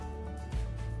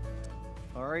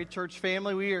All right, church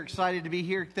family, we are excited to be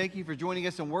here. Thank you for joining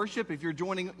us in worship. If you're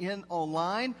joining in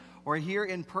online or here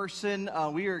in person,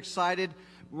 we are excited.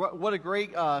 What a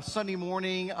great Sunday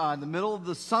morning in the middle of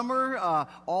the summer.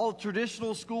 All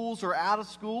traditional schools are out of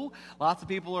school. Lots of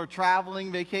people are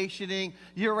traveling, vacationing.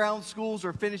 Year-round schools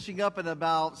are finishing up in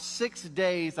about 6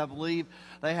 days, I believe.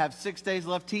 They have 6 days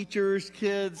left. Teachers,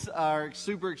 kids are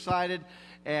super excited.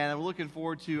 And I'm looking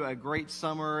forward to a great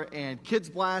summer. And Kids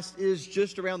Blast is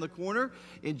just around the corner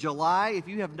in July. If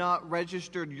you have not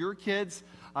registered your kids,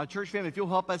 church family, if you'll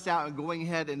help us out and going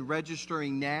ahead and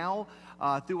registering now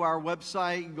through our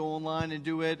website, you can go online and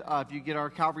do it. If you get our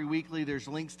Calvary Weekly, there's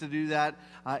links to do that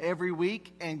every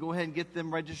week. And go ahead and get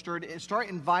them registered. And start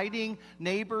inviting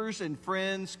neighbors and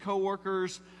friends,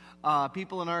 coworkers,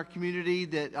 people in our community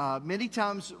that many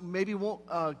times maybe won't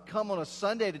come on a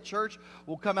Sunday to church,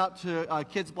 will come out to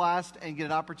Kids Blast and get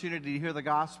an opportunity to hear the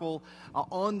gospel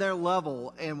on their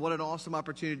level. And what an awesome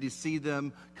opportunity to see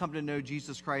them come to know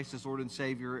Jesus Christ as Lord and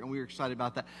Savior. And we're excited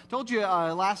about that. Told you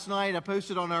last night, I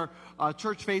posted on our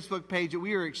church Facebook page that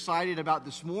we are excited about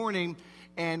this morning,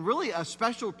 and really a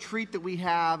special treat that we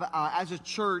have as a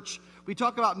church. We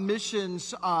talk about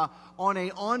missions on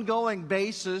an ongoing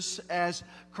basis as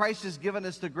Christ has given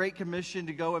us the Great Commission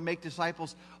to go and make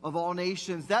disciples of all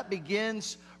nations. That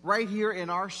begins right here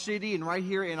in our city and right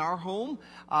here in our home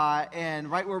and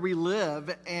right where we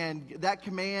live. And that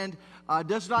command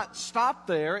does not stop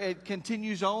there. It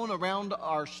continues on around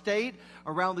our state,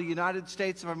 around the United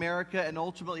States of America, and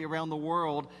ultimately around the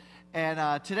world.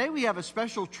 And today we have a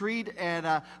special treat, and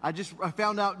I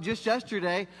found out just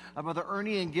yesterday about the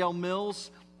Ernie and Gail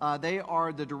Mills. They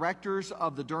are the directors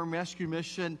of the Durham Rescue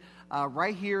Mission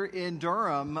right here in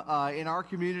Durham in our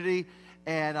community.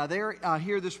 And they're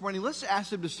here this morning. Let's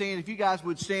ask them to stand. If you guys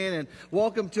would stand, and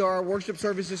welcome to our worship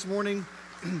service this morning.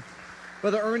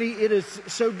 Brother Ernie, it is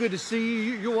so good to see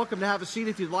you. You're welcome to have a seat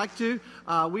if you'd like to.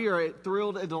 We are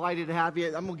thrilled and delighted to have you.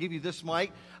 I'm going to give you this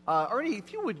mic. Ernie,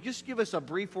 if you would just give us a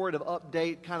brief word of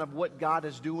update, kind of what God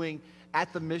is doing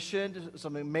at the mission,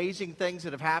 some amazing things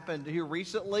that have happened here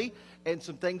recently, and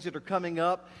some things that are coming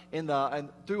up and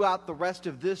throughout the rest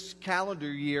of this calendar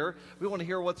year. We want to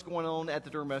hear what's going on at the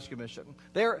Durham Rescue Mission.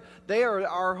 They are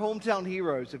our hometown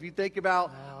heroes. If you think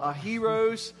about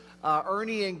heroes,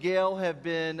 Ernie and Gail have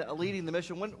been leading the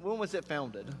mission. When was it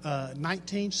founded?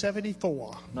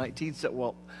 1974.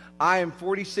 Well, I am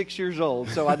 46 years old,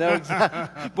 so I know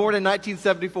born in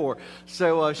 1974.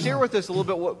 So share with us a little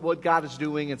bit what God is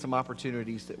doing and some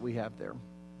opportunities that we have there.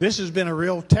 This has been a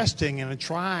real testing and a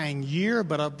trying year,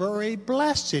 but a very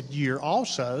blessed year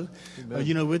also.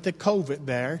 With the COVID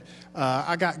there.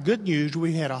 I got good news.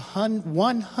 We had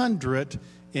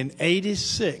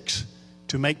 186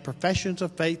 to make professions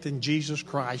of faith in Jesus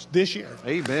Christ this year.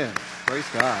 Amen. Praise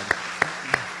God.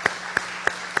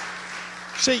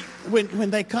 See, when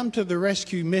they come to the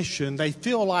rescue mission, they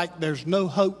feel like there's no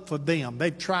hope for them.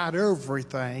 They've tried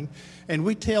everything, and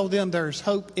we tell them there's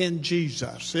hope in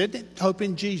Jesus. Isn't it? Hope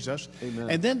in Jesus. Amen.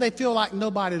 And then they feel like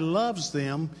nobody loves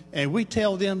them, and we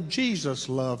tell them Jesus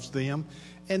loves them,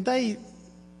 and they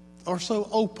are so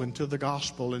open to the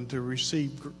gospel and to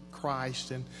receive Christ,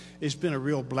 and it's been a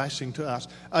real blessing to us.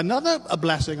 Another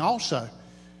blessing also,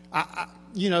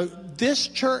 this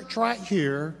church right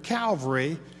here,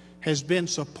 Calvary, has been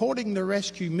supporting the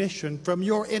rescue mission from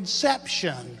your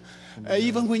inception.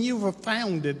 Even when you were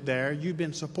founded there, you've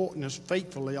been supporting us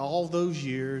faithfully all those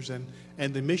years, and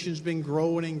the mission's been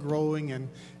growing and growing,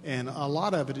 and a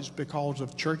lot of it is because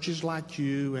of churches like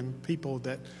you and people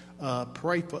that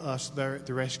pray for us there at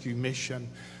the rescue mission.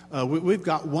 We've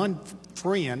got one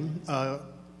friend,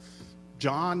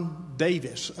 John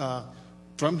Davis,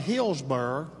 from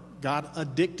Hillsborough, got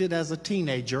addicted as a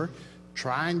teenager.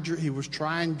 He was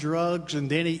trying drugs, and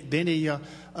then he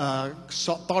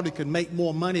thought he could make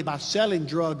more money by selling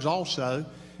drugs also,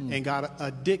 and got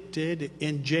addicted,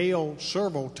 in jail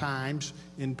several times,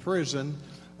 in prison.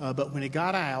 But when he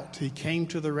got out, he came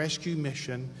to the rescue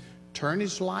mission, turned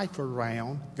his life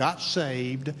around, got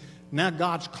saved. Now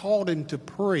God's called him to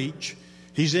preach.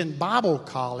 He's in Bible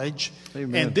college.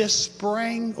 Amen. And this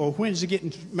spring, or when is he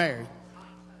getting married?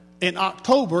 In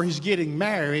October, he's getting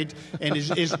married, and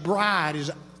his bride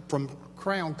is from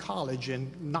Crown College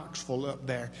in Knoxville up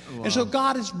there. Wow. And so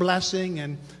God is blessing,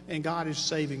 and God is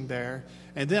saving there.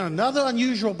 And then another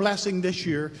unusual blessing this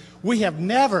year, we have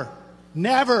never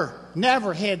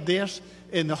had this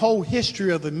in the whole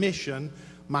history of the mission.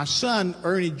 My son,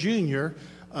 Ernie Jr.,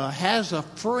 has a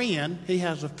friend. He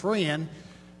has a friend.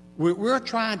 We're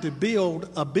trying to build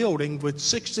a building with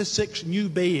 66 new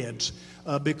beds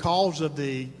because of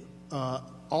the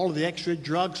all of the extra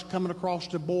drugs coming across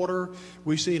the border.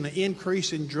 We see an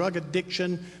increase in drug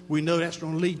addiction. We know that's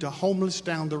going to lead to homeless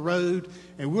down the road.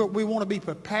 And we want to be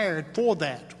prepared for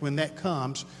that when that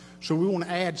comes. So we want to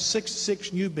add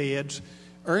 66 new beds.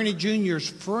 Ernie Jr.'s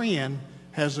friend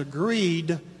has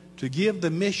agreed to give the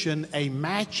mission a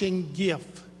matching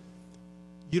gift.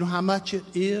 You know how much it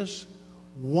is?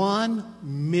 $1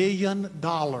 million.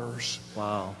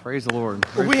 Wow. Praise the Lord.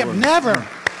 We have never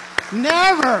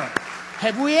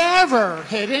have we ever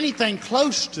had anything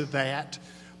close to that.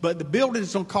 But the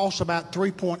building's going to cost about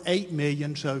 $3.8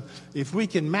 million. So if we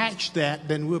can match that,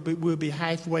 then we'll be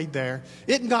halfway there.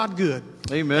 Isn't God good?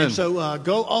 Amen. And so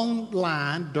go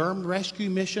online,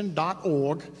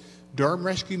 DurhamRescueMission.org,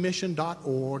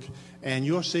 DurhamRescueMission.org, and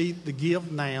you'll see the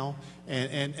give now.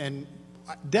 And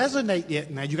designate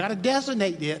it. Now you got to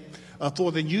designate it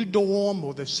for the new dorm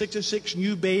or the 66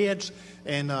 new beds,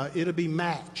 and it'll be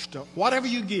matched. Whatever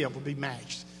you give will be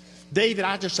matched. David,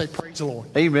 I just say praise the Lord.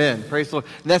 Amen. Praise the Lord.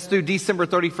 And that's through December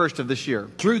 31st of this year.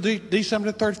 Through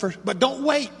December the 31st. But don't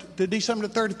wait to December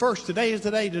the 31st. Today is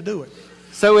the day to do it.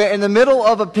 So in the middle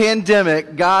of a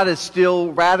pandemic, God is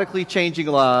still radically changing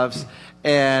lives,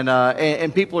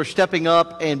 and people are stepping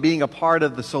up and being a part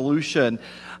of the solution.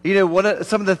 You know,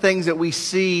 some of the things that we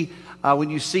see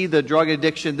when you see the drug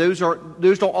addiction, those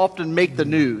don't often make the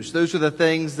news. Those are the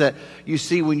things that you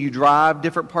see when you drive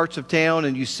different parts of town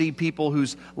and you see people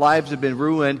whose lives have been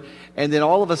ruined. And then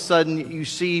all of a sudden you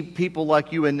see people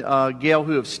like you and Gail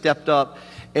who have stepped up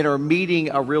and are meeting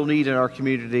a real need in our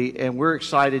community, and we're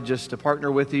excited just to partner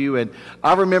with you. And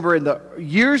I remember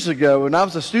years ago when I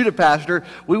was a student pastor,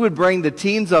 we would bring the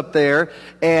teens up there,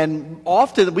 and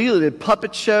often we did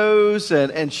puppet shows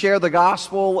and share the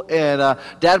gospel. And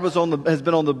Dad has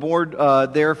been on the board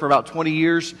there for about 20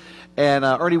 years. And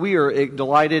Ernie, we are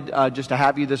delighted just to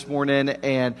have you this morning.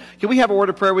 And can we have a word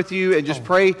of prayer with you and just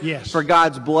pray for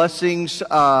God's blessings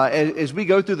as we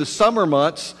go through the summer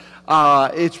months?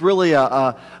 It's really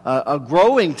a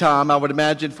growing time, I would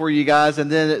imagine, for you guys.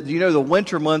 And then, the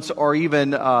winter months are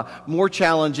even more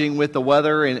challenging with the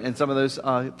weather and some of those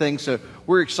things. So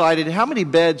we're excited. How many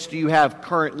beds do you have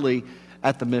currently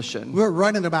at the mission? We're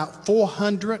running about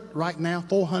 400 right now,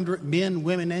 400 men,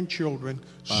 women, and children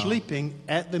sleeping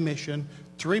at the mission,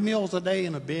 3 meals a day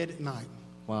and a bed at night.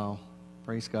 Wow.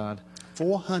 Praise God.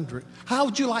 400. How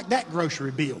would you like that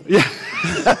grocery bill? Yeah.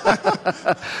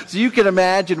 So you can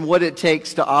imagine what it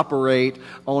takes to operate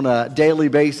on a daily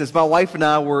basis. My wife and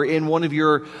I were in one of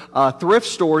your thrift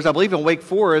stores, I believe in Wake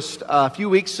Forest, a few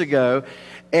weeks ago.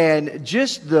 And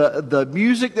just the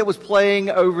music that was playing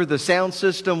over the sound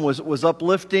system was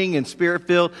uplifting and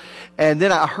spirit-filled. And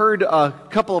then I heard a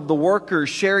couple of the workers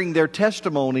sharing their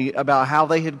testimony about how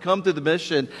they had come through the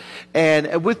mission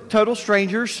and with total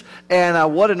strangers.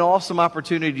 And what an awesome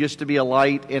opportunity just to be a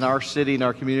light in our city, in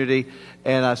our community.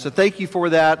 And so thank you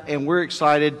for that. And we're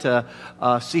excited to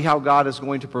see how God is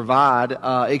going to provide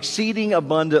exceeding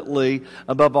abundantly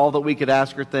above all that we could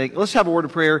ask or think. Let's have a word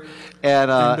of prayer.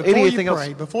 And anything else?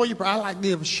 Before you pray, I'd like to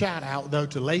give a shout out, though,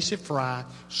 to Lacey Fry,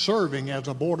 serving as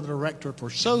a board of director for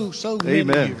so many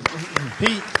years.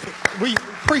 We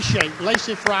appreciate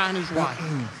Lacey Fry and his wife.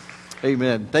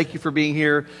 Amen. Thank you for being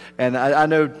here. And I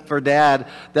know for Dad,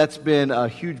 that's been a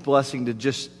huge blessing to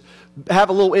just have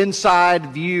a little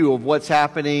inside view of what's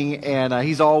happening, and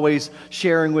he's always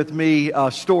sharing with me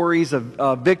stories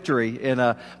of victory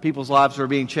in people's lives that are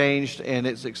being changed, and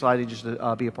it's exciting just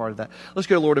to be a part of that. Let's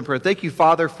go to Lord in prayer. Thank you,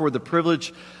 Father, for the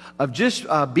privilege of just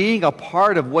being a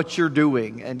part of what you're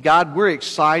doing. And God, we're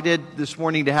excited this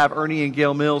morning to have Ernie and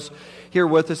Gail Mills here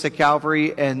with us at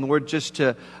Calvary, and Lord, just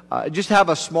to have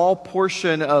a small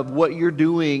portion of what you're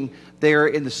doing there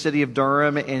in the city of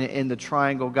Durham and in the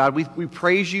Triangle. God, we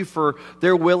praise you for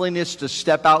their willingness to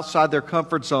step outside their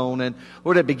comfort zone. And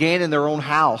Lord, it began in their own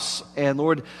house. And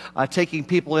Lord, taking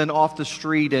people in off the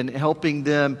street and helping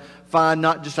them find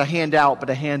not just a hand out,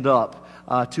 but a hand up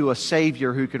to a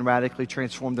Savior who can radically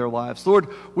transform their lives. Lord,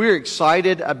 we're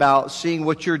excited about seeing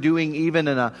what you're doing even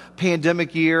in a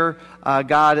pandemic year.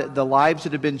 God, the lives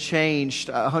that have been changed,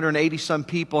 180-some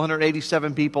people,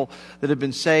 187 people that have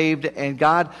been saved. And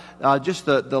God, just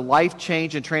the life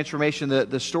change and transformation,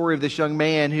 the story of this young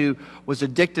man who was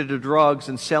addicted to drugs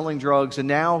and selling drugs, and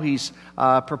now he's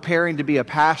preparing to be a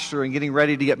pastor and getting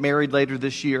ready to get married later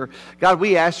this year. God,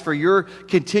 we ask for your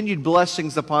continued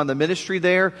blessings upon the ministry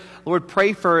there. Lord,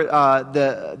 pray for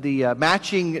the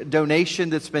matching donation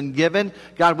that's been given.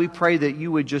 God, we pray that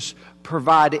you would just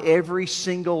provide every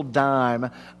single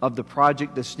dime of the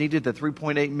project that's needed, the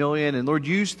 $3.8 million. And Lord,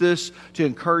 use this to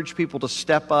encourage people to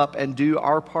step up and do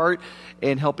our part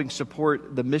in helping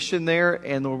support the mission there.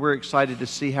 And Lord, we're excited to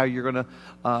see how you're going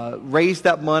to raise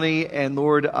that money and,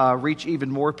 Lord, reach even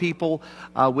more people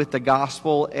with the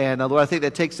gospel. And Lord, I think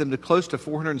that takes them to close to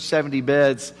 470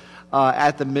 beds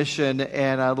at the mission.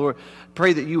 And Lord,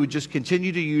 pray that you would just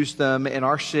continue to use them in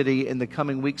our city in the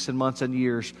coming weeks and months and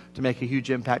years to make a huge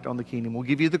impact on the kingdom. We'll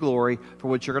give you the glory for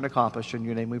what you're going to accomplish. In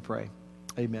your name we pray.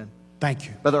 Amen. Thank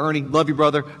you. Brother Ernie, love you,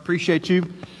 brother. Appreciate you.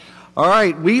 All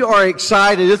right, we are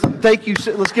excited. Thank you.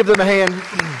 Let's give them a hand.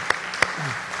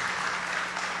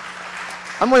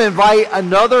 I'm going to invite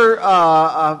another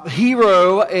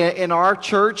hero in our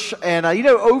church. And,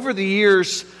 over the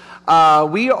years,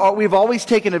 we've always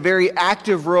taken a very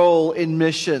active role in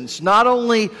missions, not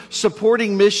only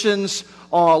supporting missions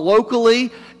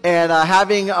locally and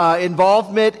having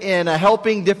involvement in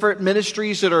helping different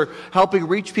ministries that are helping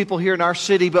reach people here in our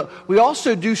city, but we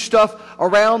also do stuff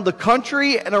around the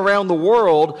country and around the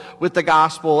world with the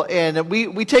gospel. And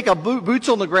we take a boots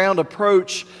on the ground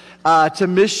approach to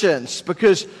missions,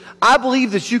 because I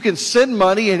believe that you can send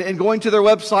money and going to their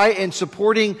website and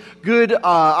supporting good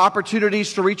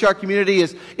opportunities to reach our community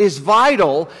is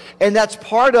vital, and that's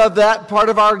part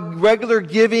of our regular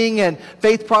giving and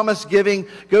Faith Promise giving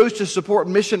goes to support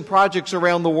mission projects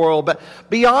around the world. But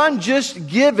beyond just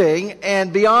giving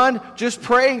and beyond just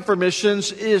praying for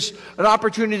missions is an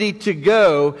opportunity to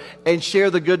go and share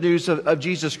the good news of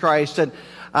Jesus Christ. And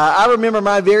I remember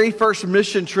my very first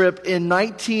mission trip in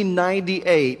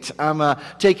 1998. I'm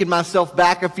taking myself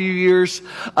back a few years.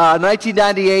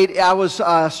 1998, I was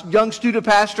a young student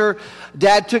pastor.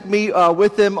 Dad took me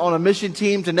with him on a mission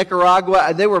team to Nicaragua,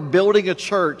 and they were building a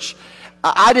church.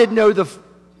 I didn't know the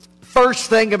first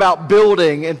thing about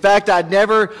building. In fact, I'd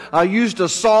never used a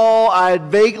saw. I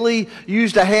had vaguely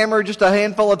used a hammer just a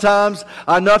handful of times,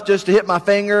 enough just to hit my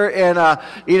finger and,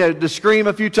 to scream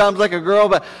a few times like a girl.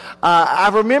 But I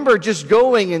remember just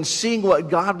going and seeing what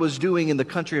God was doing in the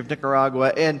country of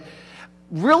Nicaragua, and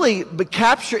really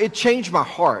it changed my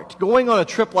heart. Going on a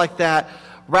trip like that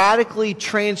radically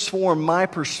transformed my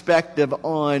perspective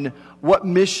on what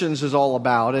missions is all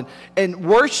about, and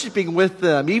worshiping with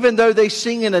them, even though they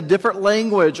sing in a different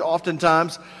language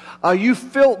oftentimes, you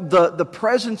felt the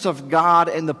presence of God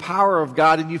and the power of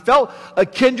God, and you felt a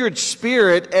kindred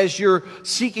spirit as you're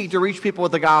seeking to reach people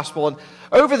with the gospel. And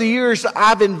over the years,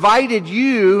 I've invited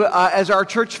you as our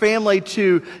church family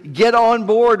to get on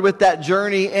board with that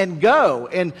journey and go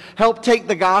and help take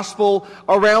the gospel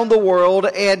around the world.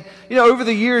 And, over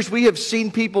the years, we have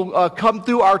seen people come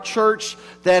through our church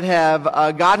that have,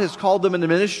 God has called them into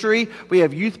ministry. We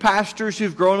have youth pastors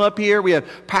who've grown up here. We have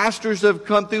pastors that have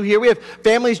come through here. We have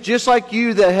families just like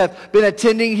you that have been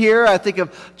attending here. I think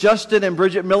of Justin and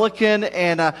Bridget Milliken,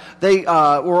 and they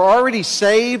were already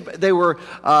saved. They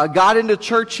got into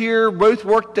church here, both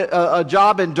worked a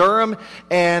job in Durham,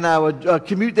 and would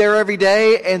commute there every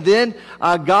day. And then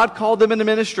God called them into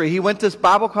ministry. He went to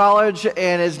Bible college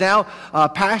and is now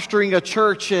pastoring a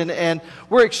church. And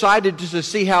we're excited just to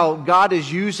see how God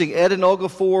is using Ed and Olga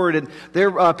Ford, and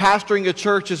they're pastoring a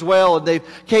church as well. And they've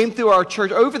came through our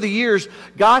church. Over the years,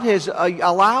 God has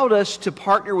allowed us to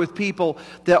partner with people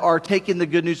that are taking the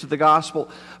good news of the gospel.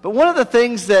 But one of the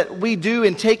things that we do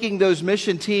in taking those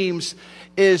mission teams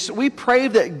is we pray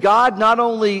that God not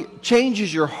only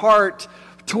changes your heart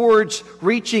towards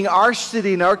reaching our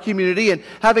city and our community and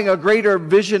having a greater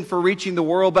vision for reaching the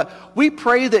world, but we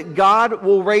pray that God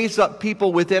will raise up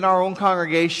people within our own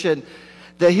congregation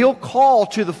that He'll call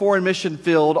to the foreign mission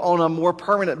field on a more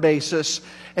permanent basis,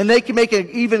 and they can make an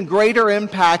even greater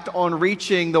impact on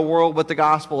reaching the world with the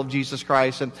gospel of Jesus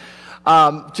Christ. And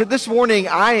this morning,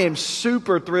 I am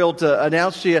super thrilled to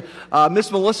announce to you,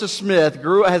 Miss Melissa Smith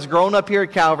has grown up here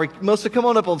at Calvary. Melissa, come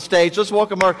on up on stage. Let's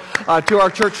welcome her to our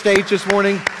church stage this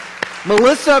morning.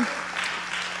 Melissa,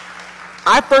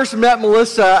 I first met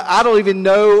Melissa, I don't even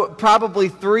know, probably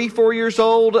 3-4 years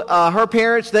old. Her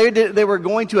parents, they were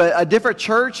going to a different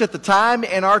church at the time,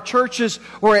 and our churches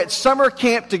were at summer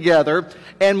camp together.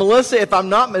 And Melissa, if I'm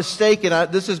not mistaken,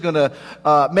 this is going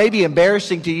to maybe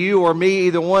embarrassing to you or me,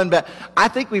 either one, but I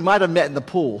think we might have met in the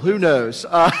pool. Who knows?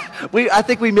 I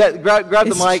think we met. Grab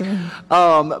the mic.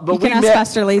 But you can ask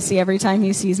Pastor Lacey every time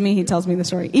he sees me. He tells me the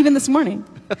story, even this morning.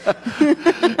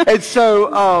 And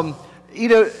so,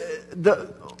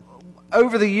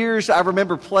 over the years, I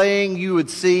remember playing, you would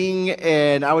sing,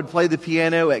 and I would play the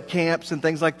piano at camps and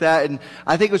things like that. And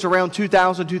I think it was around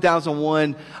 2000,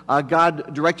 2001,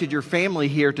 God directed your family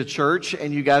here to church,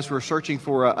 and you guys were searching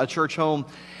for a church home.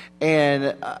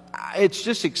 And it's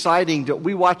just exciting.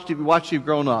 We watched you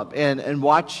grown up and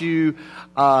watch you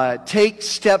take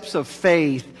steps of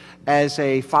faith as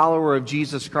a follower of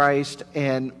Jesus Christ.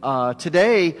 And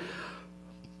today,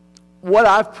 what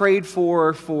I've prayed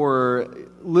for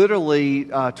literally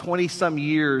 20-some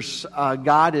years,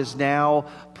 God is now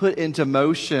put into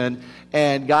motion,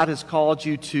 and God has called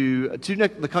you to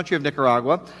the country of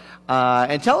Nicaragua.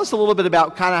 And tell us a little bit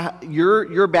about kind of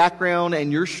your background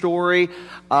and your story.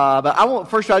 But I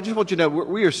just want you to know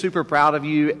we are super proud of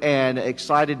you and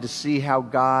excited to see how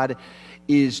God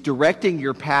is directing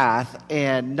your path.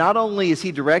 And not only is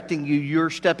He directing you, you're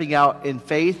stepping out in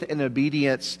faith and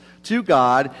obedience to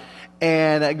God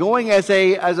and going as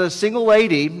a single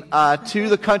lady to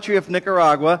the country of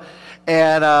Nicaragua.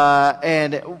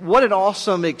 And what an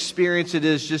awesome experience it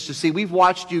is just to see. We've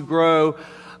watched you grow.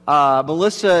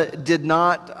 Melissa did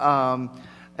not,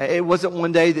 it wasn't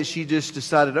one day that she just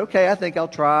decided, okay, I think I'll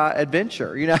try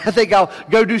adventure. I think I'll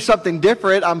go do something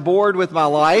different. I'm bored with my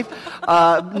life.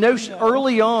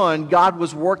 Early on, God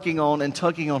was working on and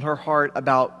tugging on her heart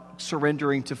about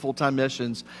surrendering to full-time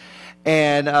missions.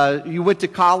 And you went to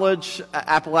college,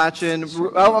 Appalachian. I'm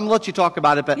going to let you talk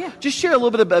about it, but just share a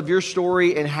little bit of your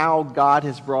story and how God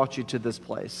has brought you to this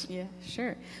place. Yeah,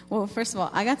 sure. Well, first of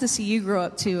all, I got to see you grow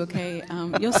up too, okay?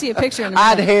 You'll see a picture in a minute. I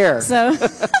had hair. So,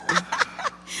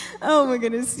 oh my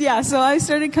goodness. Yeah, so I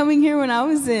started coming here when I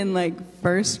was in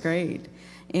first grade.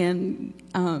 And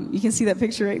you can see that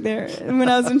picture right there when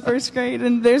I was in first grade.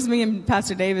 And there's me and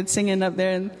Pastor David singing up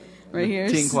there. And right here.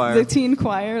 Teen choir. The teen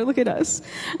choir. Look at us.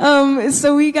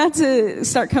 So we got to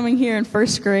start coming here in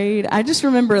first grade. I just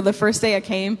remember the first day I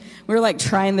came, we were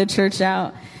trying the church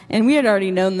out. And we had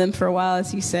already known them for a while,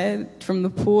 as you said, from the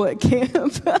pool at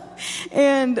camp.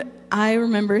 And I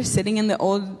remember sitting in the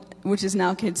old, which is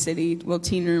now Kid City,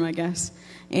 teen room, I guess.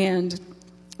 And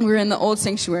we were in the old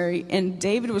sanctuary, and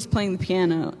David was playing the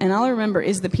piano. And all I remember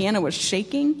is the piano was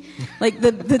shaking.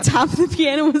 The top of the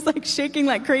piano was shaking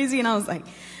like crazy. And I was like,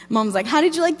 Mom was like, how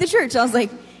did you like the church? I was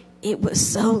like, it was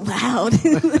so loud.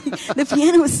 The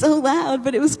piano was so loud,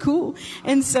 but it was cool.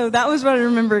 And so that was what I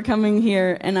remember coming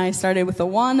here. And I started with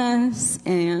Awanas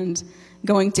and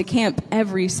going to camp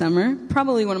every summer.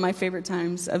 Probably one of my favorite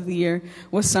times of the year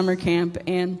was summer camp.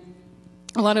 And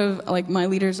a lot of my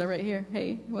leaders are right here.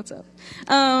 Hey, what's up?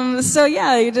 So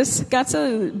yeah, you just got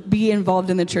to be involved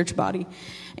in the church body.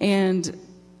 And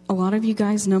a lot of you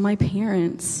guys know my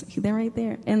parents. They're right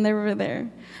there, and they were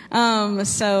there.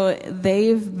 So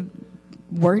they've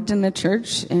worked in the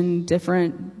church in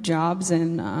different jobs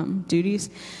and duties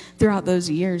throughout those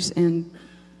years, and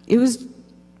it was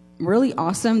really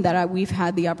awesome that we've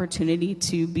had the opportunity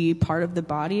to be part of the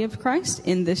body of Christ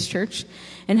in this church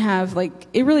and have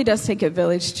it really does take a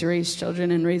village to raise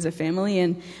children and raise a family,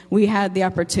 and we had the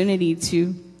opportunity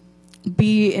to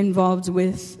be involved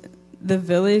with the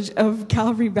village of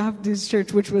Calvary Baptist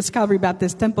Church, which was Calvary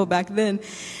Baptist Temple back then.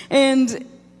 And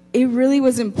it really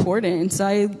was important. And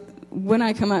so when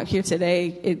I come out here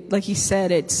today, like you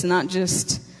said, it's not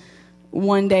just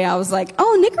one day I was like,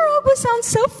 oh, Nicaragua sounds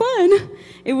so fun.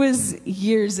 It was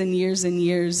years and years and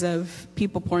years of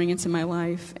people pouring into my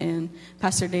life, and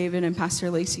Pastor David and Pastor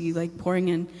Lacey pouring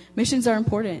in. Missions are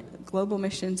important. Global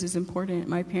missions is important.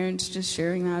 My parents just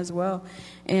sharing that as well.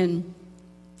 And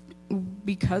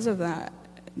because of that,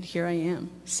 here I am,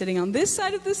 sitting on this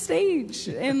side of the stage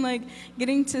and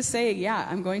getting to say, yeah,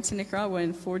 I'm going to Nicaragua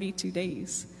in 42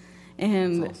 days.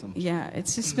 And awesome. Yeah,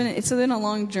 it's been a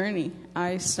long journey.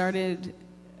 I started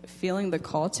feeling the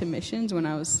call to missions when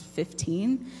I was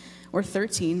 15 or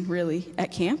 13, really,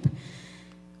 at camp,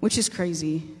 which is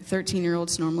crazy.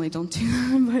 13-year-olds normally don't do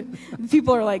that, but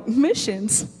people are like,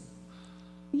 missions?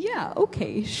 Yeah,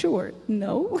 okay, sure,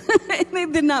 no. They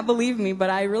did not believe me, but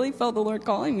I really felt the Lord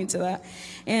calling me to that.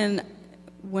 And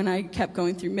when I kept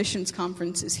going through missions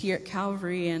conferences here at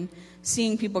Calvary and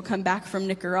seeing people come back from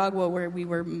Nicaragua, where we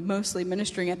were mostly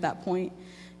ministering at that point,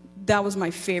 that was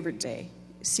my favorite day.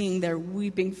 Seeing their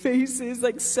weeping faces,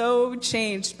 so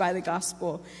changed by the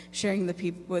gospel, sharing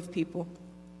with people.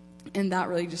 And that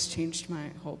really just changed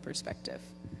my whole perspective.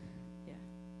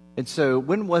 And so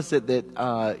when was it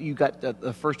that you got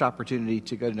the first opportunity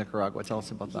to go to Nicaragua? Tell us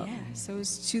about that. Yeah, so it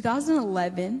was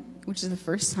 2011, which is the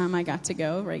first time I got to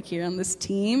go right here on this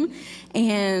team.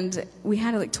 And we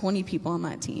had 20 people on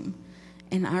that team.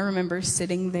 And I remember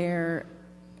sitting there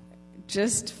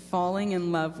just falling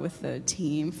in love with the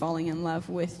team, falling in love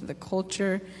with the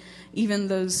culture, even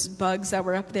those bugs that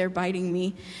were up there biting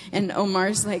me. And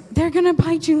Omar's they're going to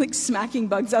bite you, smacking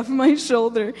bugs off of my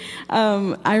shoulder.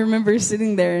 I remember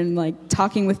sitting there and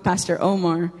talking with Pastor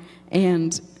Omar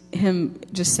and him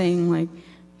just saying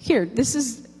here, this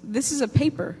is this is a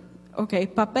paper. Okay,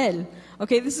 papel.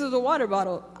 Okay, this is a water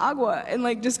bottle, agua. And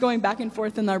like just going back and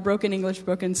forth in our broken English,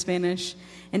 broken Spanish.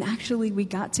 And actually we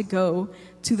got to go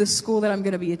to the school that I'm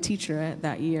going to be a teacher at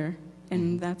that year.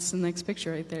 And that's the next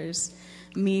picture right there is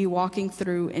me walking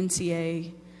through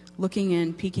NCA, looking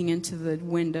in, peeking into the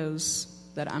windows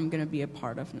that I'm going to be a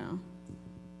part of now.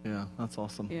 Yeah, that's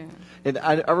awesome. Yeah. And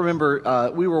I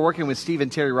remember we were working with Steve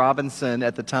and Terry Robinson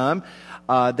at the time.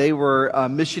 They were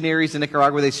missionaries in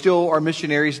Nicaragua. They still are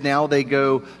missionaries now. They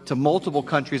go to multiple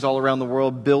countries all around the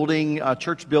world, building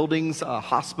church buildings,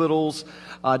 hospitals,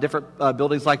 different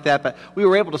buildings like that. But we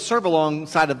were able to serve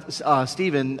alongside of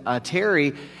Steve and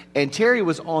Terry. And Terry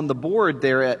was on the board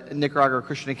there at Nicaragua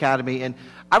Christian Academy. And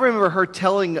I remember her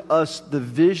telling us the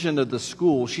vision of the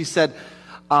school. She said,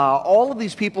 all of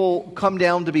these people come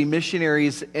down to be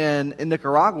missionaries in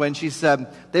Nicaragua, and she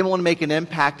said they want to make an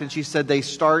impact, and she said they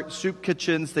start soup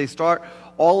kitchens, they start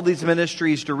all of these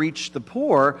ministries to reach the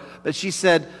poor, but she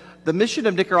said the mission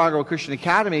of Nicaragua Christian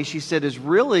Academy, she said, is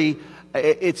really,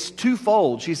 it's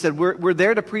twofold. She said we're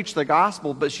there to preach the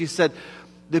gospel, but she said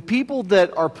the people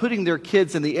that are putting their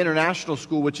kids in the international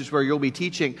school, which is where you'll be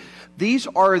teaching, these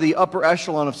are the upper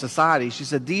echelon of society. She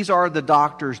said these are the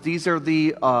doctors, these are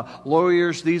the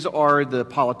lawyers, these are the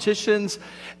politicians,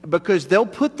 because they'll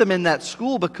put them in that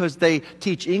school because they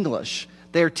teach English.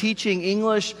 They're teaching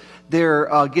English. They're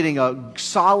getting a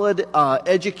solid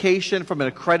education from an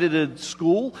accredited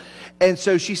school. And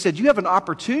so she said, you have an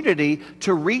opportunity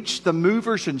to reach the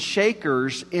movers and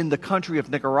shakers in the country of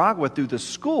Nicaragua through the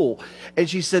school. And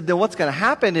she said, then what's going to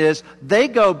happen is they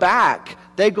go back,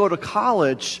 they go to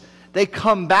college, they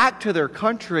come back to their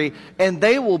country, and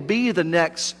they will be the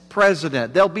next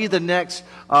president. They'll be the next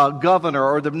governor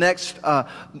or the next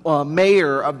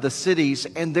mayor of the cities,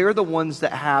 and they're the ones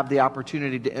that have the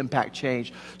opportunity to impact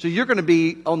change. So you're going to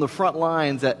be on the front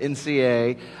lines at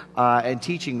NCA and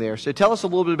teaching there. So tell us a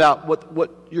little bit about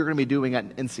what you're going to be doing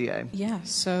at NCA. Yeah,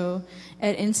 so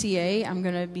at NCA, I'm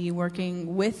going to be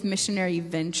working with Missionary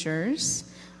Ventures,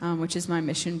 which is my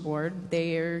mission board.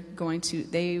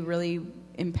 They really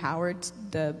empowered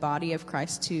the body of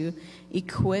Christ to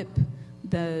equip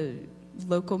the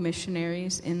local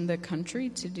missionaries in the country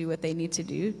to do what they need to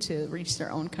do to reach their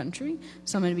own country.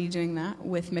 So I'm going to be doing that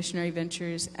with Missionary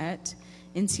Ventures at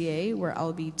NCA, where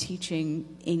I'll be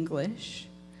teaching English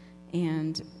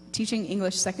and teaching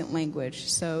English second language.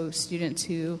 So students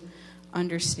who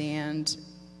understand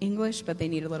English, but they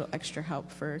need a little extra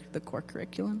help for the core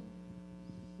curriculum.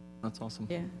 That's awesome.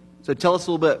 Yeah. So tell us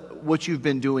a little bit what you've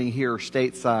been doing here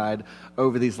stateside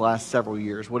over these last several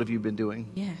years. What have you been doing?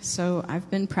 Yeah, so I've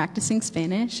been practicing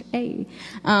Spanish, a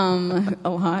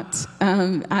lot.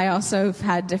 I also have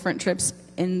had different trips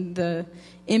in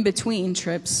between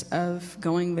trips of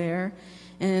going there.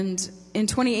 And in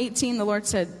 2018, the Lord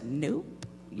said, nope,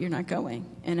 you're not going.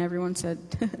 And everyone said,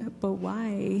 but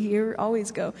why? You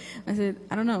always go. I said,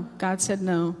 I don't know. God said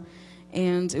no.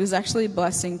 And it was actually a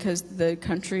blessing because the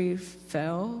country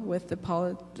fell with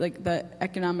the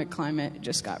economic climate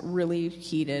just got really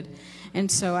heated. And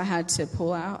so I had to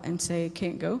pull out and say, I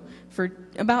can't go for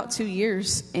about 2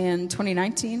 years. In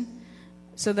 2019,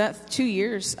 so that 2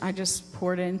 years, I just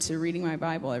poured into reading my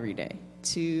Bible every day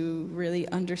to really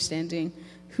understanding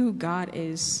who God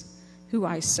is, who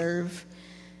I serve.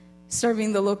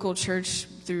 Serving the local church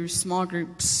through small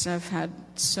groups. I've had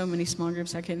so many small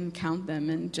groups, I can count them,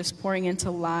 and just pouring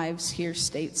into lives here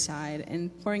stateside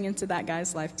and pouring into that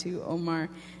guy's life too, Omar,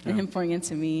 and him pouring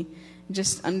into me.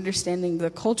 Just understanding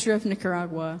the culture of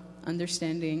Nicaragua,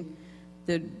 understanding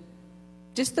the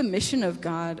mission of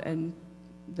God and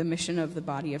the mission of the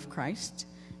body of Christ.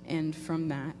 And from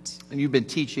that. And you've been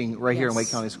teaching right here in Wake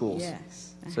County Schools.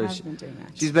 Yes. I have been doing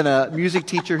that. She's been a music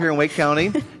teacher here in Wake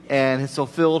County and has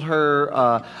fulfilled her,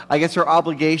 her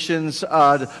obligations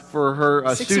for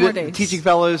her student teaching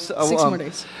fellows. 6 more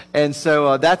days. And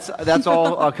so that's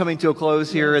all coming to a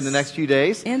close here in the next few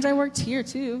days. And I worked here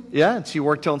too. Yeah, and she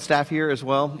worked on staff here as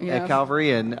well at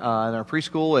Calvary and in our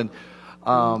preschool. And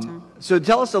so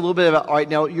tell us a little bit about, all right,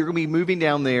 now you're going to be moving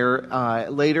down there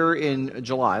later in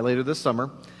July, later this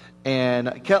summer.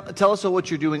 And tell us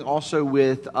what you're doing also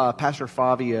with Pastor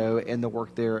Fabio and the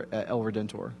work there at El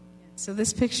Redentor. So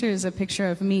this picture is a picture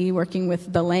of me working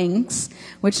with the Langs,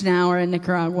 which now are in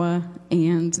Nicaragua.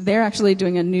 And they're actually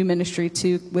doing a new ministry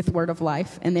too with Word of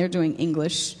Life. And they're doing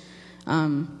English,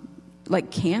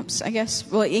 like camps, I guess.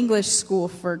 Well, English school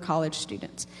for college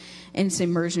students. And it's an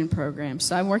immersion program.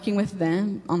 So I'm working with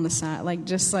them on the side.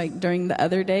 Just like during the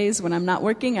other days when I'm not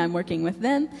working, I'm working with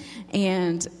them.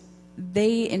 And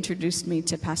they introduced me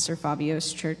to Pastor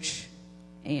Fabio's church,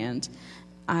 and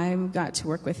I got to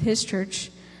work with his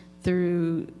church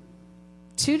through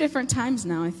 2 different times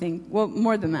now, I think. Well,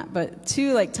 more than that, but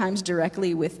 2 like times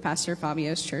directly with Pastor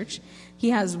Fabio's church.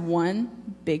 He has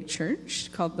one big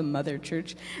church called the Mother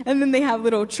Church, and then they have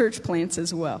little church plants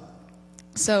as well.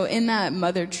 So in that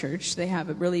Mother Church, they have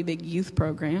a really big youth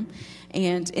program,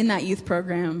 and in that youth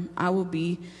program, I will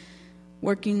be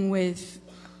working with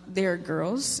their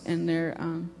girls, and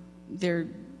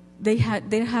they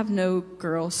have no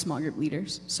girl small group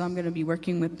leaders, so I'm going to be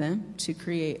working with them to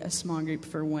create a small group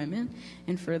for women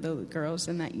and for the girls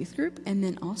in that youth group. And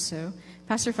then also,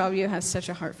 Pastor Fabio has such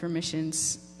a heart for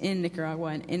missions in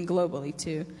Nicaragua and globally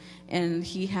too. And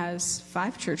he has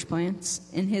 5 church plants,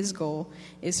 and his goal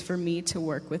is for me to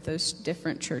work with those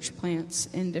different church plants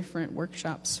in different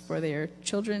workshops for their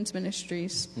children's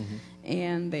ministries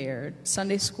and their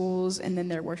Sunday schools, and then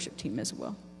their worship team as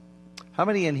well. How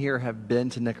many in here have been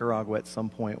to Nicaragua at some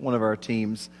point? One of our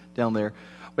teams down there.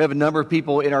 We have a number of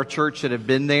people in our church that have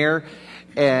been there,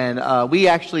 and we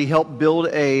actually helped build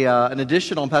an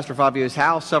addition on Pastor Fabio's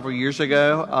house several years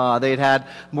ago. They had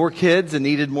more kids and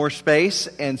needed more space,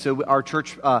 and so our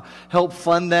church helped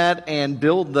fund that and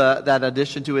build that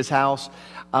addition to his house.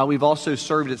 We've also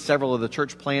served at several of the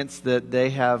church plants that they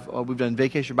have. We've done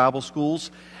vacation Bible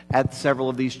schools at several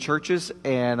of these churches,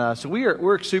 and so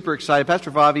we're super excited.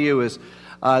 Pastor Fabio is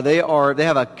they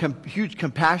have a huge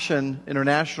Compassion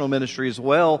International ministry as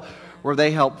well, where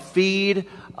they help feed,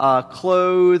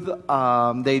 clothe,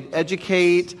 they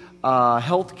educate,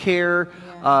 health care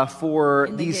for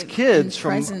these kids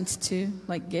from presents too,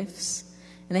 like gifts.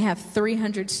 And they have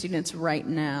 300 students right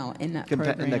now in that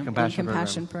program, in the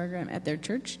Compassion program at their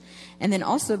church. And then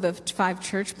also the 5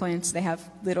 church plants, they have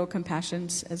little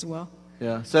Compassions as well.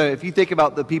 Yeah. So if you think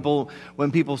about the people,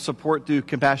 when people support through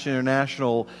Compassion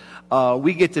International,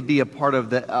 we get to be a part of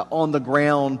the on the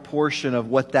ground portion of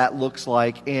what that looks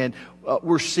like, and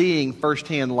we're seeing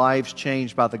firsthand lives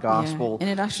changed by the gospel. And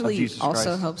it actually of Jesus also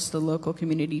Christ. helps the local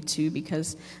community too,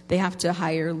 because they have to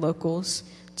hire locals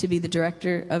to be the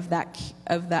director of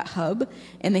that hub,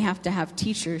 and they have to have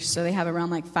teachers. So they have around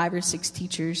like 5 or 6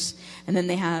 teachers, and then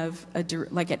they have an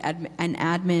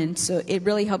admin. So it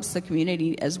really helps the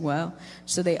community as well,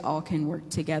 so they all can work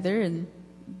together. And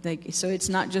so it's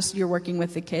not just you're working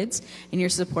with the kids and you're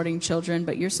supporting children,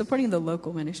 but you're supporting the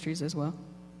local ministries as well.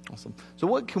 Awesome. So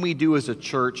what can we do as a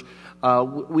church?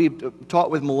 We've talked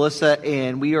with Melissa,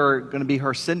 and we are going to be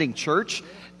her sending church.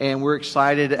 And we're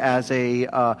excited as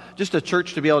just a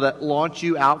church to be able to launch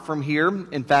you out from here.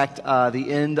 In fact, the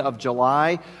end of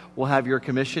July, we'll have your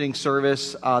commissioning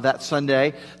service that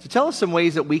Sunday. So tell us some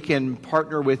ways that we can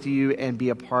partner with you and be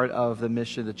a part of the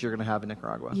mission that you're going to have in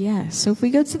Nicaragua. Yeah, so if we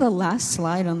go to the last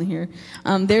slide on here,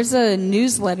 there's a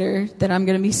newsletter that I'm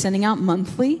going to be sending out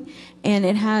monthly, and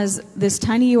it has this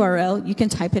tiny URL. You can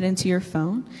type it into your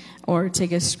phone or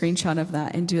take a screenshot of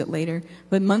that and do it later.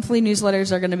 But monthly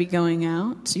newsletters are going to be going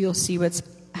out, so you'll see what's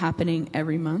happening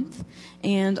every month.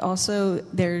 And also,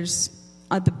 there's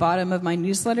at the bottom of my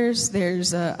newsletters,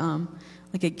 there's a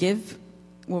give.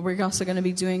 Well, we're also going to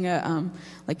be doing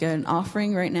an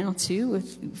offering right now too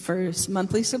for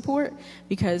monthly support,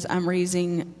 because I'm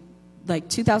raising like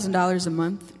 $2,000 a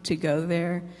month to go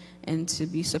there and to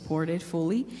be supported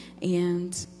fully.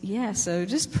 And yeah, so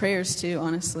just prayers too,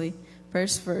 honestly.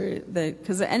 Prayers for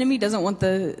because the enemy doesn't want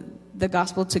the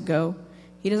gospel to go.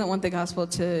 He doesn't want the gospel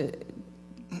to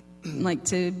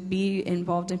be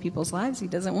involved in people's lives. He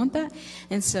doesn't want that.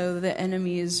 And so the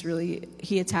enemy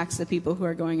he attacks the people who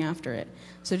are going after it.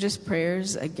 So just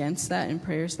prayers against that, and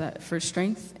prayers that for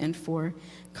strength and for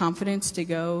confidence to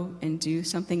go and do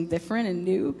something different and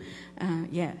new.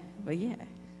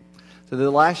 So the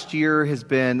last year has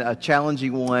been a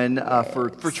challenging one for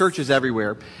churches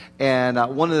everywhere. And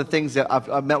one of the things that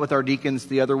I've met with our deacons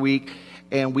the other week,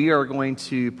 and we are going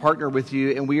to partner with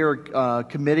you, and we are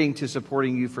committing to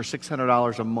supporting you for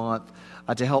 $600 a month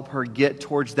to help her get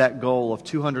towards that goal of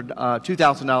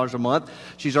 $2,000 a month.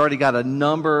 She's already got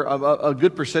a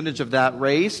good percentage of that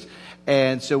raised.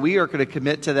 And so we are going to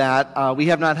commit to that. We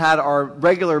have not had our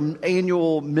regular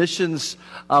annual missions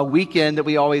weekend that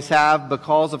we always have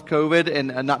because of COVID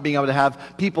and not being able to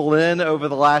have people in over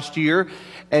the last year.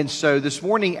 And so this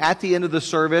morning at the end of the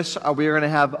service, we are going to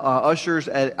have ushers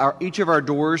at each of our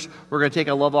doors. We're going to take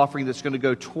a love offering that's going to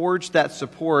go towards that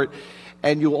support.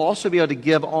 And you'll also be able to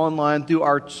give online through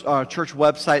our church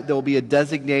website. There will be a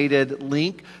designated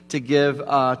link to give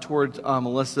towards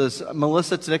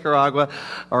Melissa to Nicaragua,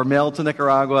 or Mel to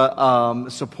Nicaragua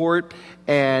support.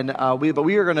 But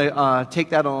we are going to take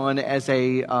that on as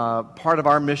a part of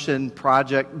our mission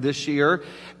project this year.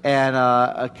 And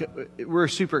we're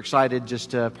super excited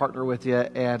just to partner with you.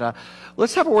 And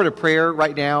let's have a word of prayer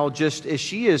right now. Just as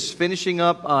she is finishing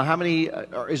up,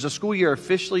 is the school year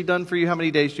officially done for you? How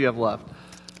many days do you have left?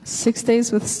 6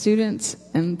 days with students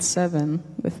and 7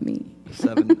 with me.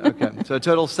 7. Okay. So a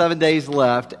total of 7 days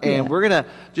left. And we're going to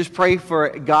just pray for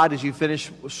God as you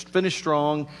finish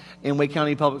strong in Wake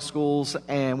County Public Schools.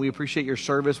 And we appreciate your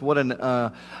service. What an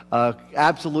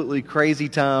absolutely crazy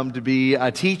time to be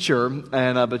a teacher.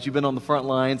 But you've been on the front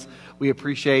lines. We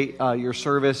appreciate your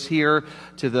service here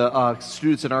to the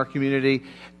students in our community.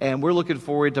 And we're looking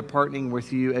forward to partnering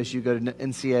with you as you go to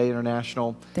NCA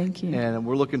International. Thank you. And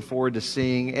we're looking forward to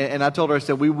seeing. And I told her, I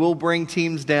said, we will bring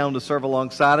teams down to serve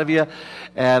alongside of you.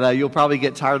 And you'll probably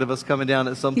get tired of us coming down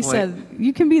at some point. He said,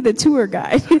 you can be the tour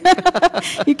guide.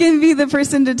 You can be the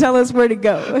person to tell us where to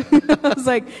go. I was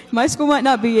like, my school might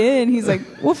not be in. He's like,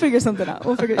 we'll figure something out.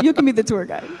 You can be the tour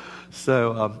guide.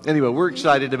 So anyway, we're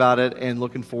excited about it and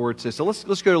looking forward to it. So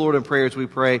let's go to Lord in prayer as we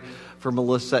pray for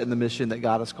Melissa and the mission that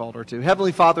God has called her to.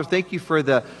 Heavenly Father, thank you for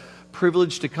the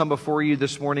privilege to come before you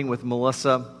this morning with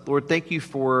Melissa. Lord, thank you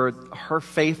for her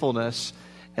faithfulness.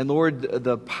 And Lord,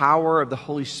 the power of the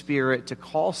Holy Spirit to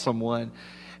call someone.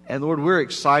 And Lord, we're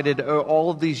excited all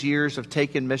of these years of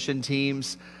taking mission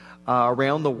teams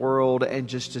around the world and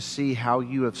just to see how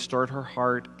you have stirred her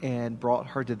heart and brought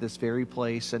her to this very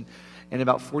place. And in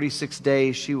about 46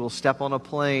 days, she will step on a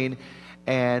plane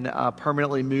and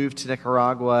permanently move to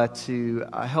Nicaragua to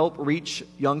help reach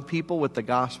young people with the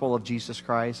gospel of Jesus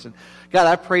Christ. And God,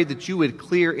 I pray that you would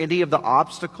clear any of the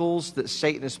obstacles that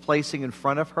Satan is placing in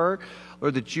front of her,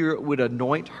 or that you would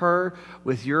anoint her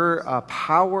with your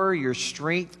power, your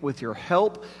strength, with your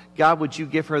help. God, would you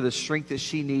give her the strength that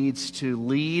she needs to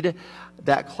lead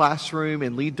that classroom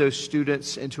and lead those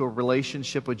students into a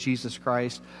relationship with Jesus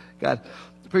Christ. God,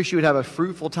 I pray she would have a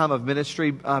fruitful time of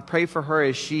ministry. Pray for her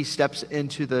as she steps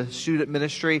into the student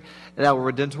ministry at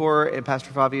our Redentor and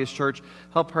Pastor Fabia's church.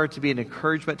 Help her to be an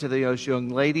encouragement to those young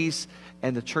ladies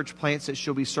and the church plants that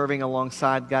she'll be serving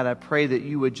alongside. God, I pray that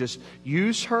you would just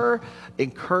use her,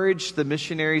 encourage the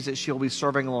missionaries that she'll be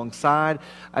serving alongside.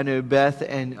 I know Beth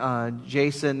and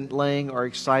Jason Lang are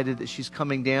excited that she's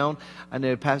coming down. I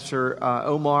know Pastor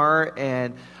Omar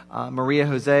and Maria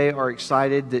Jose are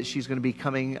excited that she's going to be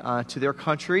coming to their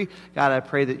country. God, I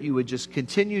pray that you would just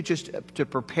continue just to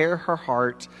prepare her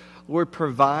heart. Lord,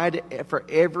 provide for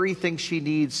everything she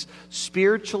needs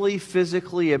spiritually,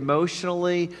 physically,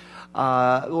 emotionally.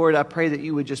 Lord, I pray that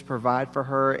you would just provide for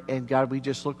her. And God, we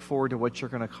just look forward to what you're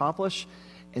going to accomplish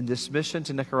in this mission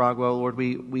to Nicaragua. Lord,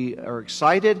 we are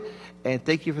excited and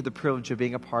thank you for the privilege of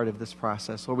being a part of this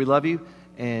process. Lord, we love you,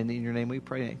 and in your name we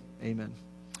pray. Amen.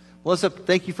 Melissa,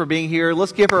 thank you for being here.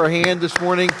 Let's give her a hand this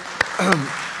morning.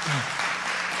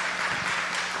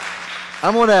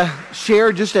 I'm going to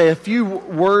share just a few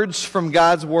words from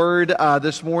God's Word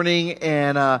this morning,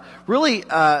 and really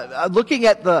looking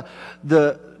at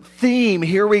the theme.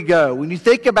 Here we go. When you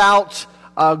think about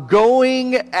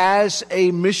going as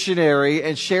a missionary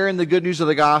and sharing the good news of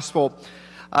the gospel,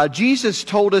 Jesus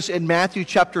told us in Matthew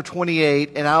chapter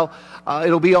 28, and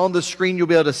it'll be on the screen. You'll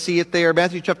be able to see it there.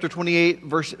 Matthew chapter 28,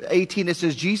 verse 18, it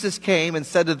says, Jesus came and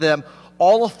said to them,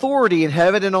 all authority in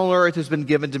heaven and on earth has been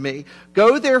given to me.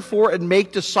 Go therefore and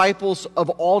make disciples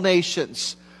of all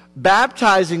nations,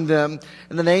 baptizing them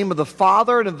in the name of the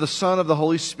Father and of the Son and of the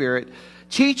Holy Spirit,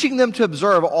 teaching them to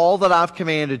observe all that I've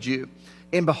commanded you.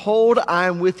 And behold, I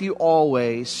am with you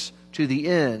always to the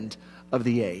end of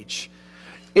the age.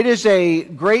 It is a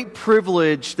great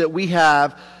privilege that we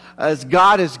have as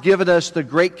God has given us the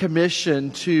Great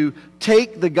Commission to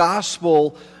take the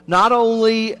gospel not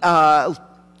only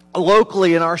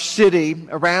locally in our city,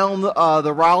 around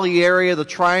the Raleigh area, the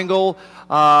Triangle,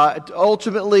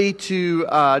 ultimately to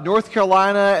North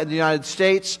Carolina and the United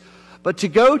States, but to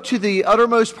go to the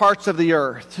uttermost parts of the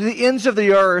earth, to the ends of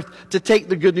the earth, to take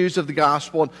the good news of the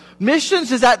gospel. And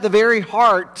missions is at the very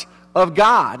heart of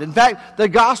God. In fact, the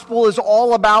gospel is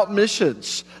all about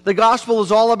missions. The gospel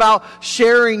is all about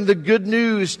sharing the good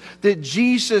news that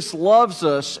Jesus loves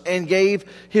us and gave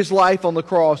his life on the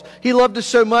cross. He loved us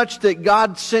so much that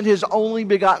God sent his only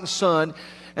begotten Son.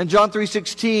 And John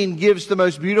 3:16 gives the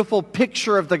most beautiful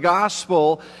picture of the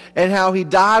gospel and how he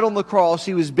died on the cross.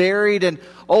 He was buried, and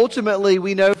ultimately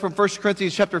we know from 1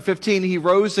 Corinthians chapter 15, he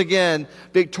rose again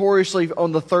victoriously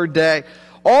on the third day.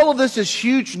 All of this is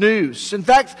huge news. In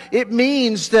fact, it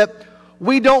means that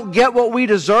we don't get what we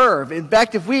deserve. In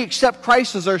fact, if we accept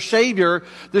Christ as our Savior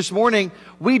this morning,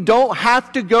 we don't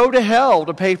have to go to hell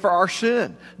to pay for our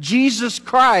sin. Jesus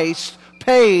Christ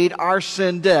paid our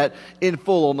sin debt in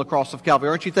full on the cross of Calvary.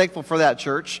 Aren't you thankful for that,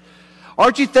 church?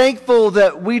 Aren't you thankful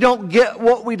that we don't get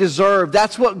what we deserve?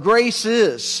 That's what grace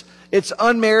is. It's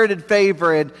unmerited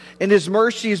favor, and His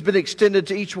mercy has been extended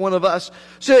to each one of us.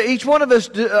 So each one of us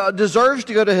deserves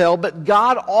to go to hell, but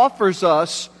God offers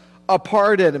us a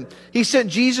pardon. He sent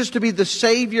Jesus to be the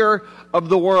Savior of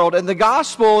the world. And the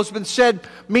gospel, has been said,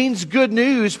 means good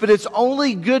news, but it's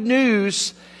only good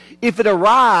news if it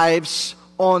arrives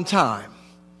on time.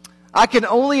 I can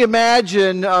only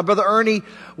imagine, Brother Ernie,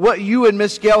 what you and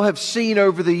Miss Gail have seen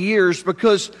over the years,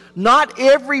 because not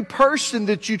every person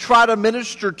that you try to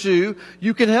minister to,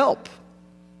 you can help.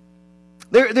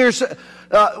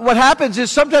 What happens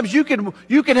is sometimes you can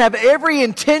have every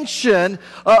intention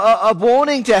of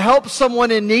wanting to help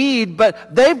someone in need,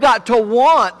 but they've got to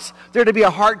want there to be a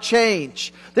heart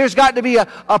change. There's got to be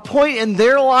a point in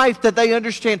their life that they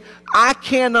understand, I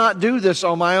cannot do this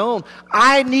on my own.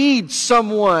 I need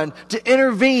someone to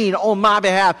intervene on my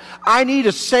behalf. I need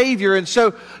a Savior. And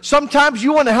so sometimes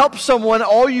you want to help someone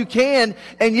all you can,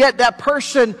 and yet that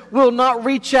person will not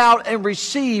reach out and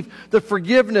receive the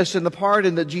forgiveness and the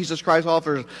pardon that Jesus Christ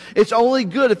offers. It's only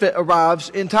good if it arrives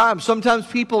in time. Sometimes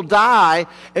people die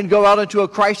and go out into a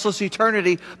Christless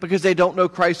eternity because they don't know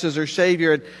Christ as their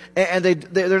Savior, and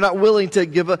they're not willing to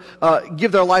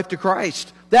give their life to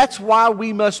Christ. That's why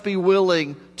we must be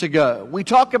willing to go. We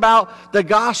talk about the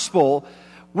gospel.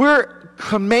 We're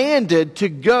commanded to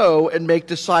go and make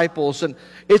disciples. And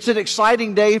it's an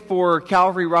exciting day for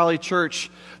Calvary Raleigh Church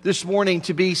this morning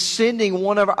to be sending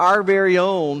one of our very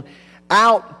own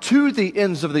out to the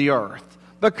ends of the earth,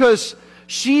 because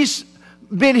she's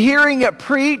been hearing it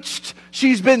preached.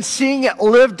 She's been seeing it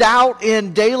lived out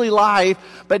in daily life,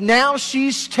 but now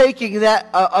she's taking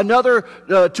that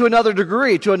to another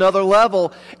degree, to another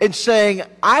level, and saying,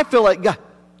 I feel like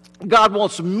God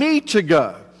wants me to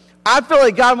go. I feel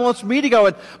like God wants me to go.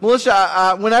 And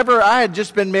Melissa, whenever I had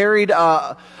just been married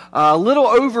a little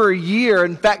over a year,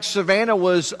 in fact, Savannah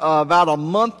was about a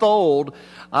month old,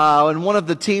 and one of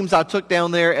the teams I took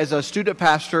down there as a student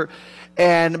pastor.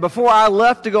 And before I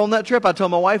left to go on that trip, I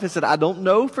told my wife, I said, I don't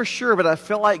know for sure, but I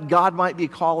feel like God might be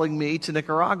calling me to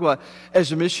Nicaragua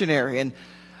as a missionary. And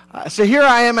so here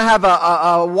I am. I have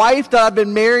a wife that I've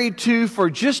been married to for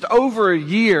just over a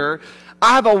year.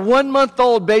 I have a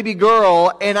 1-month-old baby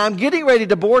girl, and I'm getting ready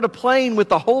to board a plane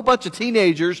with a whole bunch of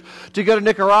teenagers to go to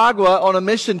Nicaragua on a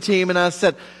mission team. And I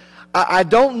said, I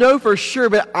don't know for sure,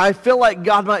 but I feel like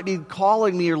God might be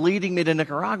calling me or leading me to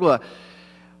Nicaragua.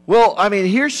 Well, I mean,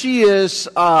 here she is,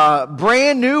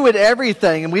 brand new at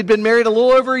everything, and we'd been married a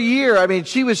little over a year. I mean,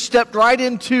 she was stepped right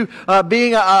into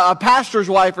being a pastor's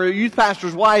wife or a youth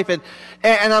pastor's wife, and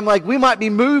I'm like, we might be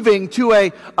moving to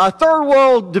a third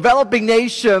world developing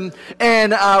nation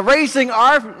and raising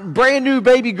our brand new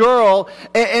baby girl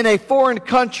in a foreign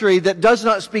country that does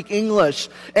not speak English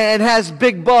and has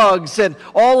big bugs and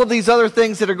all of these other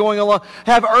things that are going along,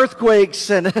 have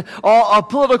earthquakes and all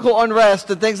political unrest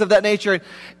and things of that nature.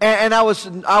 And I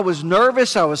was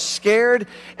nervous, I was scared,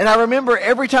 and I remember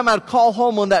every time I'd call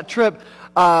home on that trip,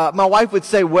 my wife would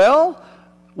say, well,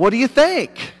 what do you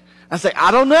think? I say,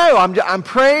 I don't know. I'm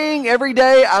praying every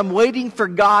day. I'm waiting for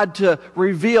God to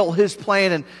reveal His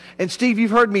plan. And Steve,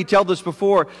 you've heard me tell this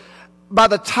before. By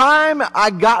the time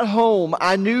I got home,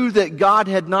 I knew that God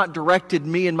had not directed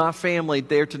me and my family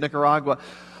there to Nicaragua.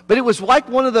 But it was like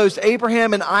one of those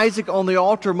Abraham and Isaac on the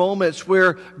altar moments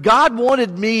where God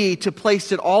wanted me to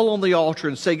place it all on the altar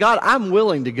and say, God, I'm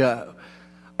willing to go.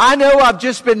 I know I've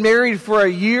just been married for a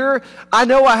year. I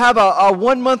know I have a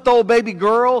 1-month-old baby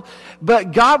girl.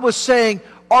 But God was saying,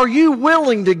 are you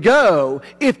willing to go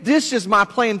if this is my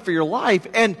plan for your life?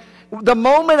 And the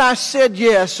moment I said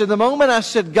yes, and the moment I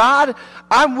said, God,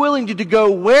 I'm willing to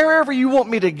go wherever you want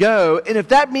me to go, and if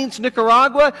that means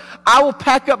Nicaragua, I will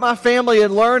pack up my family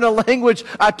and learn a language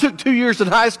I took 2 years in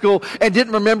high school and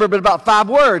didn't remember but about 5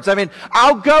 words. I mean,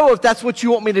 I'll go if that's what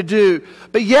you want me to do.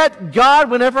 But yet, God,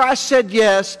 whenever I said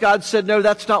yes, God said, no,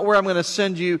 that's not where I'm going to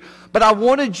send you. But I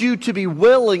wanted you to be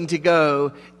willing to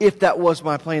go if that was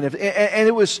my plan. And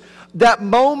it was that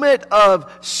moment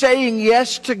of saying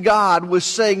yes to God was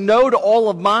saying no to all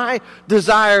of my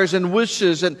desires and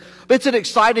wishes. And it's an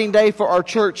exciting day for our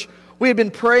church. We have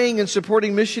been praying and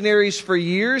supporting missionaries for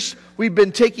years. We've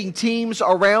been taking teams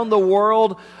around the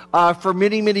world for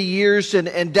many, many years.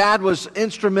 And Dad was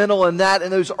instrumental in that in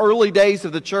those early days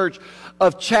of the church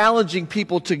of challenging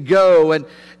people to go.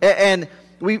 And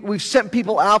we've sent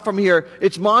people out from here.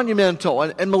 It's monumental.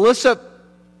 And Melissa,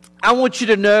 I want you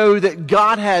to know that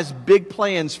God has big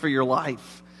plans for your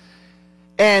life.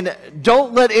 And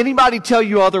don't let anybody tell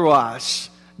you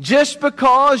otherwise. Just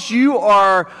because you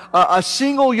are a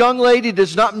single young lady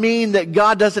does not mean that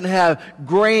God doesn't have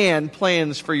grand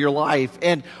plans for your life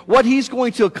and what He's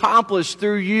going to accomplish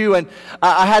through you. And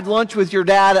I had lunch with your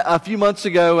dad a few months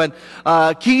ago,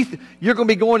 and Keith, you're going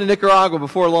to be going to Nicaragua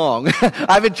before long.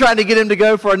 I've been trying to get him to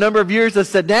go for a number of years. I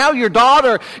said, now your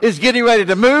daughter is getting ready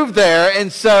to move there.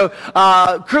 And so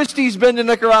Christy's been to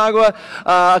Nicaragua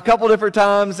a couple different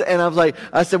times, and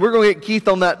I said, we're going to get Keith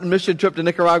on that mission trip to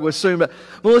Nicaragua soon. But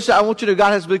Melissa, I want you to know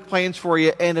God has big plans for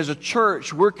you. And as a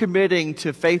church, we're committing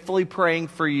to faithfully praying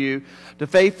for you, to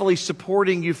faithfully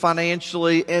supporting you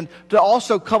financially, and to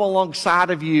also come alongside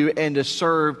of you and to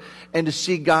serve and to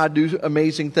see God do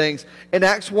amazing things. In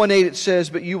Acts 1:8 it says,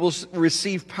 but you will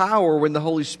receive power when the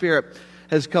Holy Spirit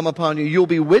has come upon you. You'll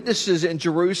be witnesses in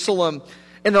Jerusalem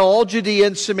and in all Judea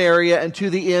and Samaria and to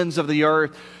the ends of the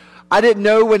earth. I didn't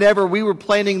know whenever we were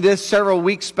planning this several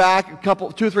weeks back, 2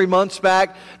 or 3 months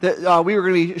back, that we were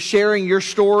going to be sharing your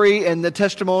story and the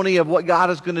testimony of what God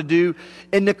is going to do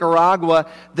in Nicaragua,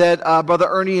 that Brother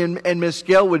Ernie and Miss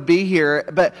Gail would be here.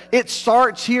 But it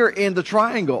starts here in the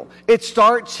Triangle. It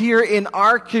starts here in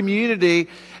our community,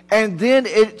 and then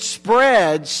it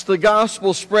spreads, the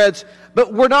gospel spreads,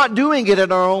 but we're not doing it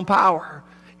in our own power.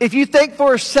 If you think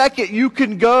for a second you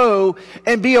can go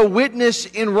and be a witness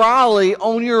in Raleigh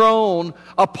on your own,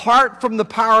 apart from the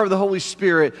power of the Holy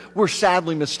Spirit, we're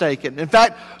sadly mistaken. In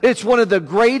fact, it's one of the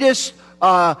greatest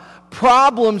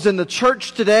problems in the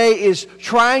church today is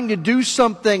trying to do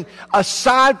something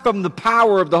aside from the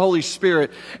power of the Holy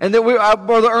Spirit. And that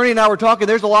Brother Ernie and I were talking,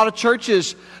 there's a lot of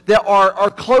churches that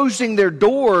are closing their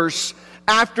doors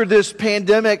after this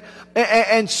pandemic,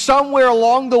 and somewhere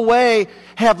along the way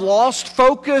have lost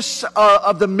focus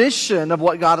of the mission of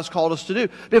what God has called us to do.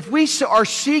 If we are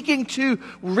seeking to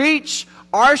reach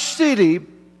our city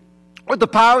with the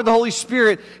power of the Holy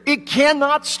Spirit, it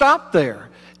cannot stop there.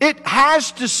 It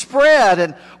has to spread.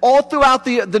 And all throughout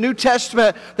the New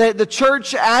Testament, the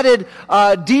church added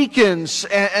deacons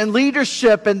and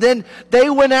leadership, and then they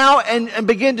went out and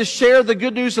began to share the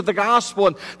good news of the gospel,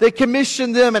 and they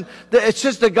commissioned them, and it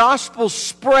says the gospel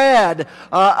spread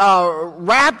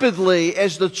rapidly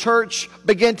as the church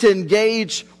began to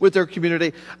engage with their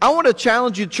community. I want to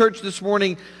challenge you, church, this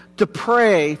morning to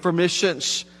pray for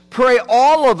missions. Pray.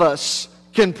 All of us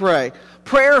can pray.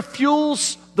 Prayer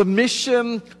fuels the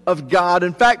mission of God.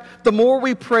 In fact, the more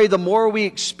we pray, the more we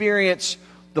experience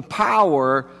the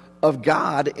power of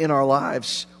God in our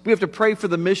lives. We have to pray for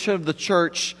the mission of the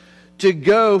church to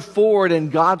go forward in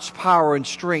God's power and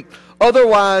strength.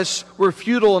 Otherwise, we're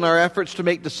futile in our efforts to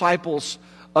make disciples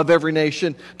of every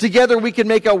nation. Together, we can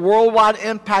make a worldwide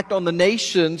impact on the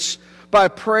nations by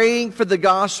praying for the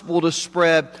gospel to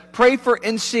spread. Pray for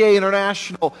NCA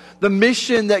International, the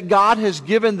mission that God has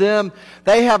given them.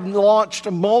 They have launched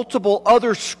multiple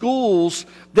other schools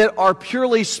that are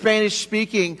purely Spanish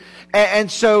speaking.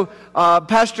 And so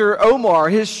Pastor Omar,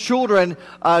 his children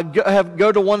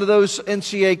go to one of those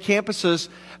NCA campuses.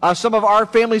 Some of our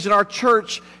families in our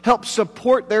church help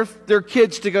support their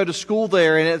kids to go to school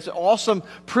there. And it's an awesome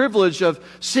privilege of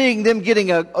seeing them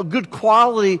getting a good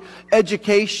quality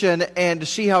education and to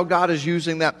see how God is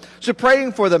using that. So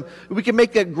praying for them, we can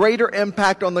make a greater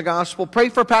impact on the gospel. Pray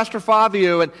for Pastor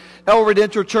Fabio and El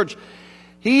Redentor Church.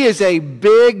 He is a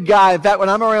big guy. In fact, when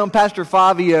I'm around Pastor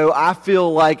Fabio, I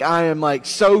feel like I am like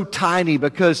so tiny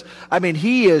because,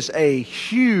 he is a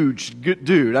huge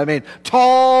dude.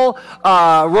 Tall,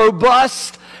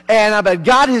 robust, and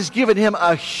God has given him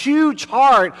a huge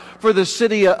heart for the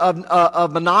city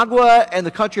of Managua and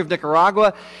the country of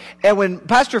Nicaragua. And when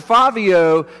Pastor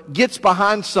Fabio gets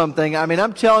behind something,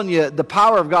 I'm telling you, the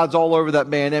power of God's all over that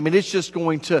man. It's just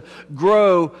going to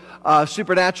grow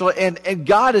supernatural, and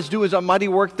God is doing a mighty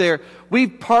work there.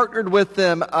 We've partnered with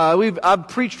them. I've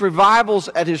preached revivals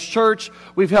at his church.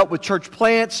 We've helped with church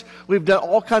plants. We've done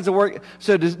all kinds of work.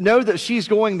 So to know that she's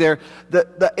going there,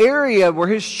 the area where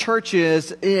his church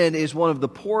is in is one of the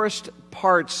poorest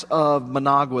parts of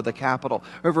Managua, the capital.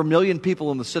 Over 1 million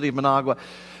people in the city of Managua.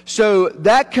 So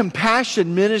that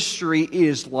compassion ministry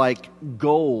is like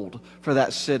gold for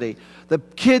that city. The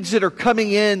kids that are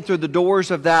coming in through the doors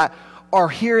of that are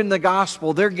hearing the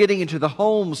gospel. They're getting into the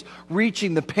homes,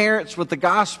 reaching the parents with the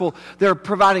gospel. They're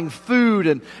providing food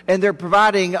and they're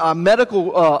providing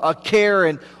medical care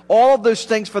and all of those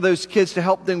things for those kids to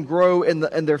help them grow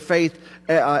in their faith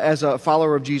as a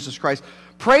follower of Jesus Christ.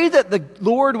 Pray that the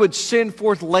Lord would send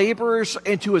forth laborers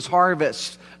into his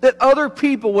harvest, that other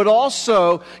people would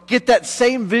also get that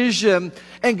same vision,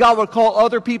 and God would call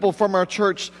other people from our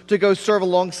church to go serve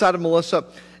alongside of Melissa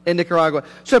in Nicaragua.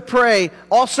 So pray.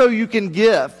 Also, you can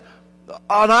give.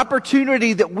 an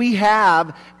opportunity that we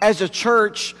have as a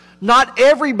church. Not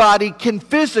everybody can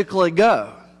physically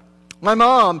go. My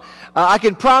mom, I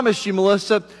can promise you,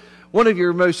 Melissa, one of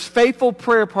your most faithful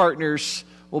prayer partners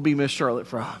will be Miss Charlotte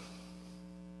Fry.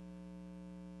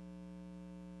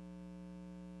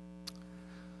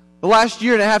 The last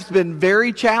year and a half has been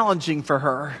very challenging for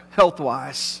her,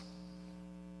 health-wise.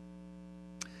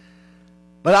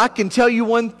 But I can tell you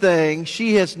one thing,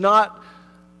 she has not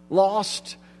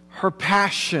lost her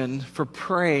passion for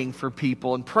praying for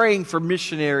people and praying for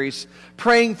missionaries,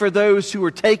 praying for those who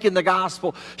are taking the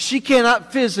gospel. She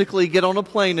cannot physically get on a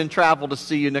plane and travel to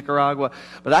see you in Nicaragua,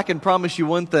 but I can promise you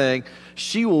one thing,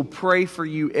 she will pray for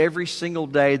you every single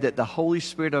day that the Holy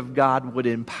Spirit of God would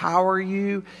empower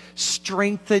you,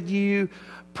 strengthen you,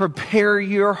 prepare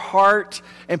your heart,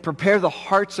 and prepare the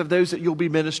hearts of those that you'll be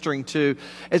ministering to.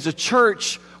 As a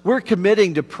church, we're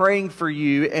committing to praying for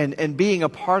you and being a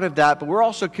part of that, but we're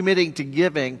also committing to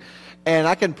giving. And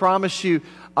I can promise you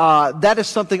that is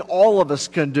something all of us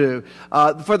can do.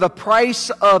 For the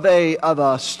price of a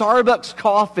Starbucks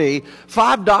coffee,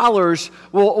 $5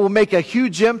 will make a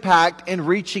huge impact in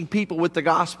reaching people with the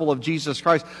gospel of Jesus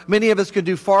Christ. Many of us could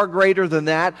do far greater than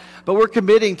that, but we're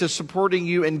committing to supporting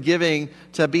you and giving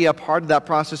to be a part of that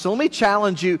process. So let me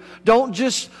challenge you, don't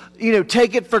just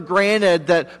take it for granted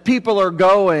that people are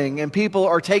going and people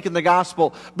are taking the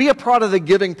gospel. Be a part of the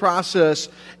giving process.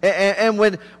 And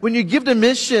when you give to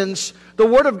missions, the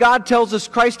Word of God tells us,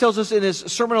 Christ tells us in His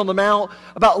Sermon on the Mount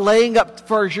about laying up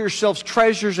for yourselves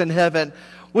treasures in heaven.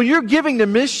 When you're giving to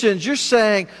missions, you're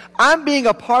saying, I'm being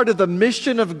a part of the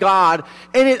mission of God,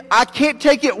 and I can't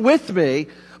take it with me,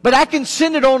 but I can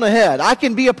send it on ahead. I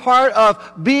can be a part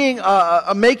of being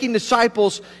making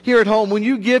disciples here at home. When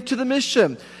you give to the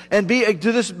mission and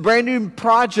to this brand new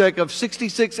project of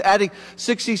adding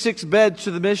 66 beds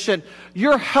to the mission,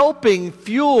 you're helping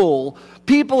fuel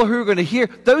people who are going to hear.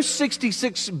 Those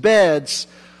 66 beds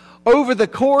over the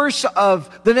course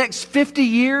of the next 50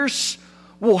 years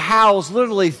will house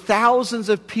literally thousands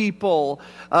of people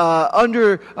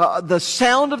under the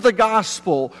sound of the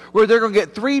gospel, where they're going to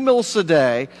get 3 meals a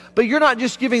day. But you're not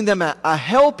just giving them a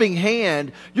helping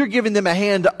hand, you're giving them a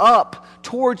hand up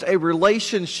towards a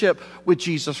relationship with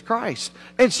Jesus Christ.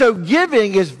 And so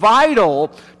giving is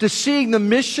vital to seeing the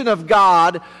mission of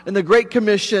God and the Great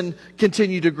Commission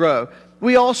continue to grow.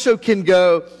 We also can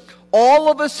go.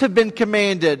 All of us have been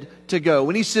commanded to go.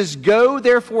 When He says, go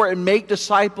therefore and make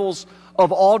disciples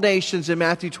of all nations in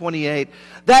Matthew 28.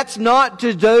 That's not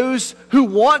to those who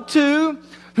want to,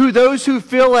 those who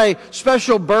feel a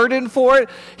special burden for it.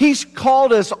 He's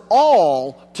called us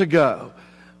all to go.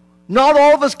 Not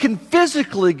all of us can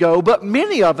physically go, but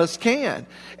many of us can.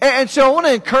 And so I want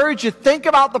to encourage you, think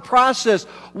about the process.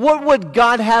 What would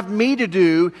God have me to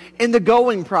do in the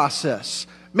going process?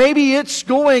 Maybe it's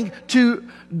going to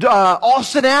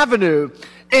Austin Avenue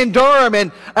in Durham.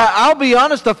 And I'll be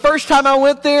honest, the first time I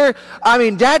went there,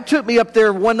 Dad took me up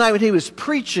there one night when he was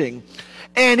preaching.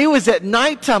 And it was at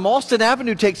nighttime. Austin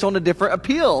Avenue takes on a different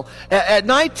appeal at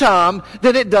nighttime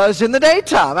than it does in the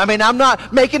daytime. I'm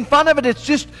not making fun of it.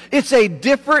 It's a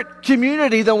different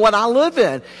community than what I live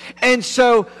in. And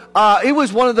so it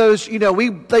was one of those,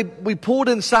 we pulled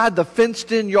inside the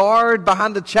fenced-in yard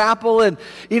behind the chapel, and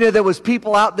there was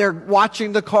people out there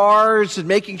watching the cars and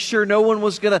making sure no one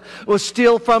was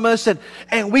steal from us.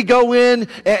 And we go in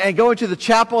and go into the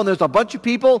chapel, and there's a bunch of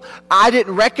people I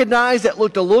didn't recognize that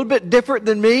looked a little bit different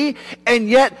than me, and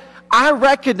yet I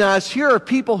recognize here are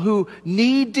people who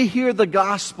need to hear the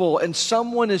gospel, and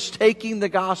someone is taking the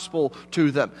gospel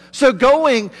to them. So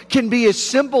going can be as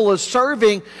simple as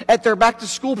serving at their back to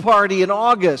school party in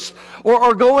August,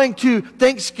 or going to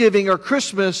Thanksgiving or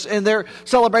Christmas and their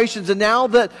celebrations. And now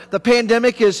that the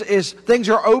pandemic is things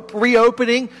are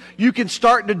reopening, you can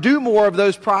start to do more of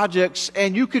those projects,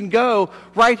 and you can go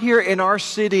right here in our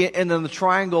city and in the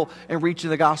Triangle and reaching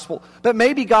the gospel. But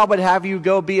maybe God would have you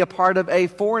go be a part of a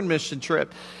foreign mission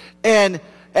trip. And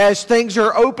as things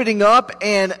are opening up,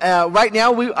 and right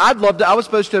now I was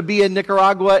supposed to be in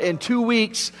Nicaragua in 2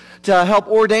 weeks to help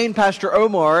ordain Pastor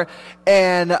Omar,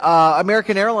 and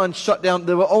American Airlines shut down.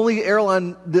 The only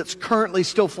airline that's currently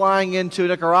still flying into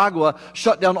Nicaragua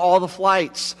shut down all the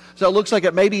flights. So it looks like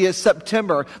it maybe is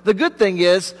September. The good thing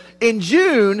is, in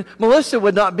June, Melissa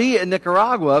would not be in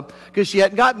Nicaragua because she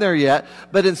hadn't gotten there yet,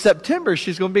 but in September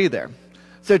she's going to be there.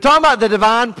 So talking about the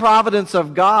divine providence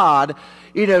of God,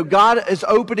 God is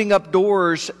opening up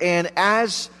doors, and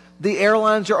as the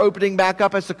airlines are opening back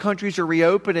up, as the countries are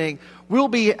reopening, we'll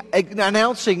be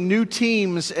announcing new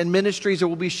teams and ministries that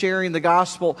will be sharing the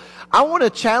gospel. I want to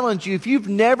challenge you, if you've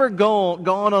never gone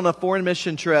on a foreign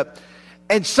mission trip,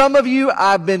 And some of you,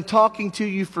 I've been talking to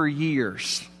you for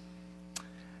years.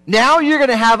 Now you're going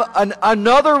to have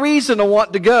another reason to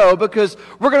want to go, because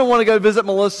we're going to want to go visit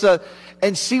Melissa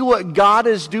and see what God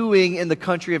is doing in the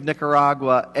country of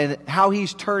Nicaragua and how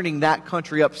He's turning that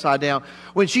country upside down.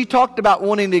 When she talked about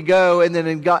wanting to go, and then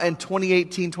in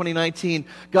 2018, 2019,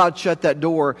 God shut that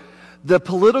door, the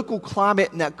political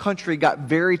climate in that country got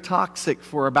very toxic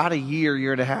for about a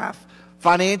year and a half.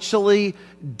 Financially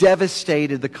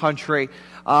devastated the country.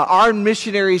 Our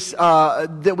missionaries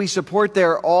that we support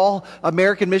there, all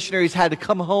American missionaries, had to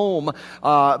come home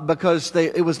because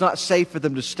it was not safe for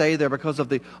them to stay there because of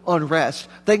the unrest.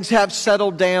 Things have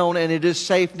settled down, and it is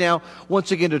safe now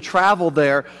once again to travel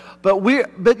there. But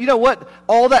you know what?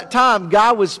 All that time,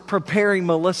 God was preparing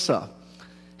Melissa.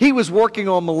 He was working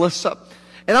on Melissa.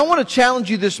 And I want to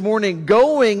challenge you this morning.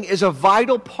 Going is a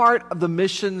vital part of the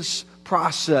missions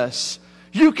process.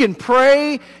 You can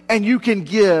pray and you can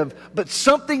give, but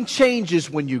something changes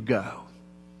when you go.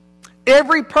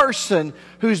 Every person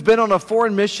who's been on a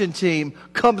foreign mission team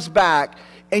comes back,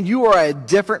 and you are a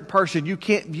different person. You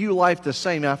can't view life the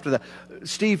same after that.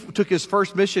 Steve took his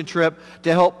first mission trip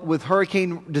to help with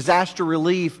hurricane disaster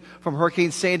relief from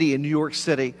Hurricane Sandy in New York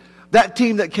City. That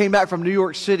team that came back from New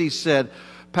York City said,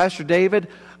 "Pastor David,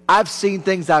 I've seen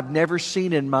things I've never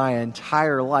seen in my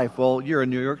entire life." Well, you're in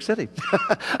New York City.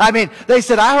 I mean, they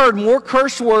said, "I heard more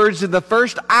curse words in the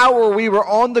first hour we were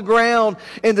on the ground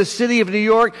in the city of New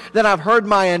York than I've heard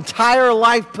my entire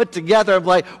life put together." I'm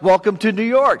like, welcome to New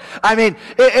York. I mean,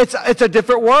 it's a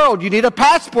different world. You need a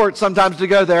passport sometimes to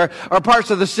go there, or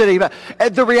parts of the city. But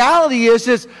the reality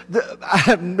is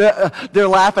they're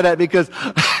laughing at me because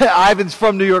Ivan's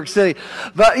from New York City.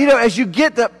 But, as you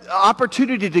get the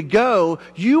opportunity to go,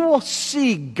 you will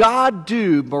see God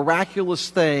do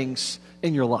miraculous things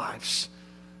in your lives.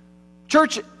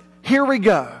 Church, here we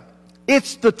go.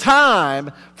 It's the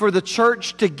time for the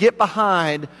church to get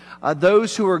behind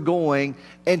those who are going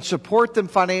and support them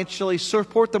financially,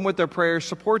 support them with their prayers,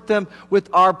 support them with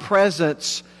our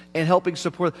presence and helping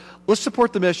support. Let's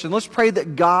support the mission. Let's pray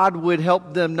that God would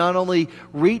help them not only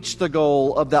reach the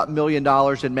goal of that $1 million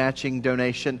in matching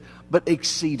donation, but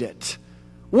exceed it.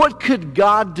 What could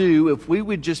God do if we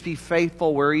would just be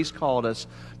faithful where He's called us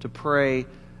to pray,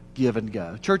 give, and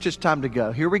go? Church, it's time to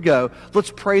go. Here we go.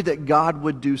 Let's pray that God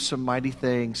would do some mighty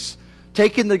things.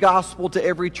 Taking the gospel to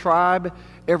every tribe,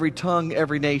 every tongue,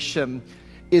 every nation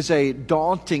is a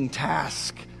daunting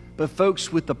task. But folks,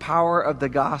 with the power of the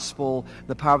gospel,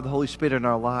 the power of the Holy Spirit in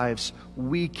our lives,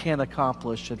 we can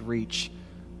accomplish and reach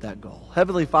that goal.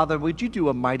 Heavenly Father, would you do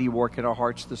a mighty work in our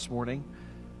hearts this morning?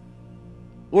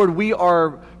 Lord, we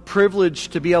are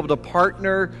privileged to be able to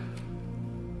partner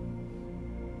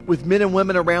with men and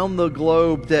women around the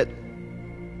globe that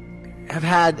have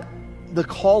had the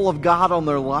call of God on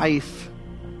their life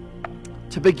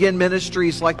to begin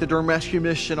ministries like the Durham Rescue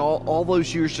Mission all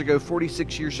those years ago,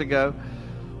 46 years ago.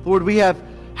 Lord, we have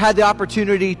had the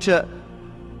opportunity to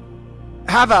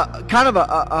have a kind of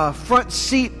a front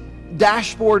seat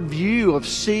dashboard view of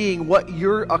seeing what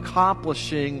you're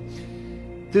accomplishing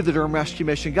through the Durham Rescue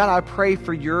Mission. God, I pray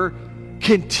for your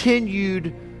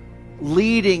continued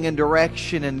leading and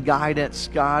direction and guidance,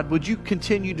 God. Would you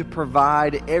continue to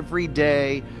provide every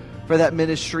day for that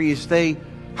ministry as they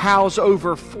house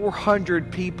over 400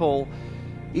 people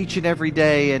each and every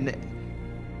day and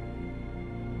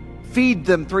feed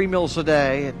them 3 meals a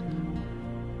day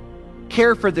and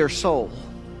care for their soul.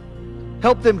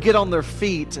 Help them get on their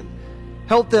feet and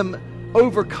help them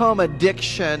overcome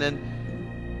addiction and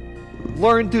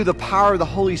learn through the power of the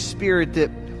Holy Spirit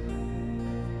that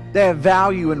they have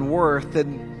value and worth.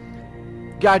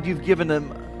 And God, you've given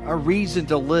them a reason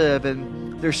to live,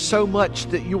 and there's so much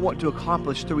that you want to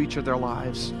accomplish through each of their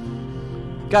lives.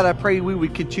 God, I pray we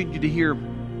would continue to hear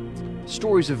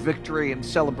stories of victory and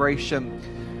celebration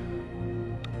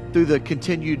through the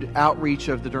continued outreach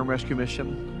of the Durham Rescue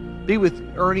Mission. Be with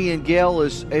Ernie and Gail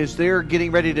as they're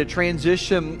getting ready to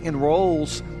transition in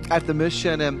roles at the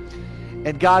mission.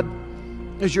 And God,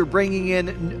 as you're bringing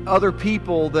in other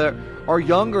people that are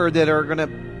younger that are going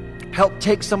to help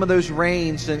take some of those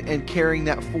reins and carrying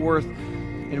that forth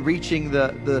and reaching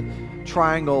the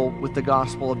triangle with the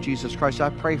gospel of Jesus Christ, I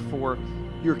pray for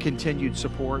your continued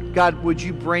support. God, would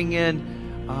you bring in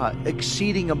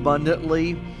exceeding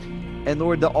abundantly, and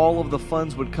Lord, that all of the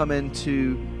funds would come in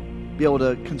to be able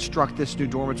to construct this new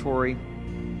dormitory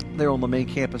there on the main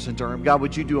campus in Durham. God,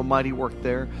 would you do a mighty work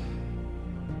there?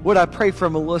 Lord, I pray for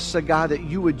Melissa, God, that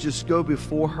you would just go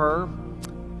before her.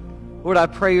 Lord, I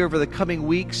pray over the coming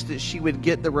weeks that she would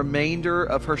get the remainder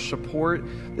of her support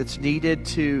that's needed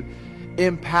to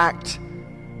impact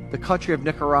the country of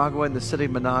Nicaragua and the city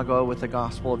of Managua with the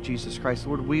gospel of Jesus Christ.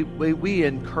 Lord, we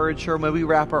encourage her. May we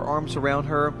wrap our arms around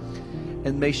her,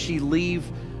 and may she leave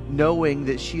knowing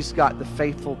that she's got the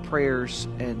faithful prayers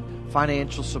and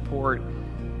financial support,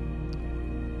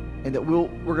 and that we're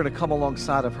going to come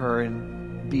alongside of her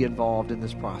and be involved in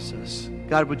this process.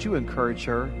 God, would you encourage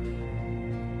her?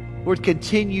 Lord,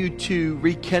 continue to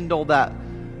rekindle that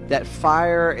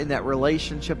fire and that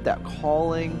relationship, that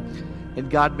calling. And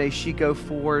God, may she go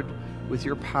forward with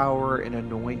your power and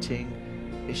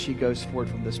anointing as she goes forward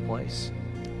from this place.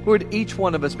 Lord, each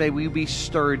one of us, may we be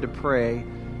stirred to pray,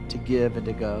 to give, and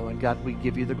to go. And God, we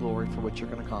give you the glory for what you're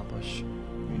going to accomplish.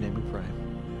 In your name we pray.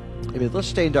 Amen. Let's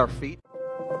stand to our feet.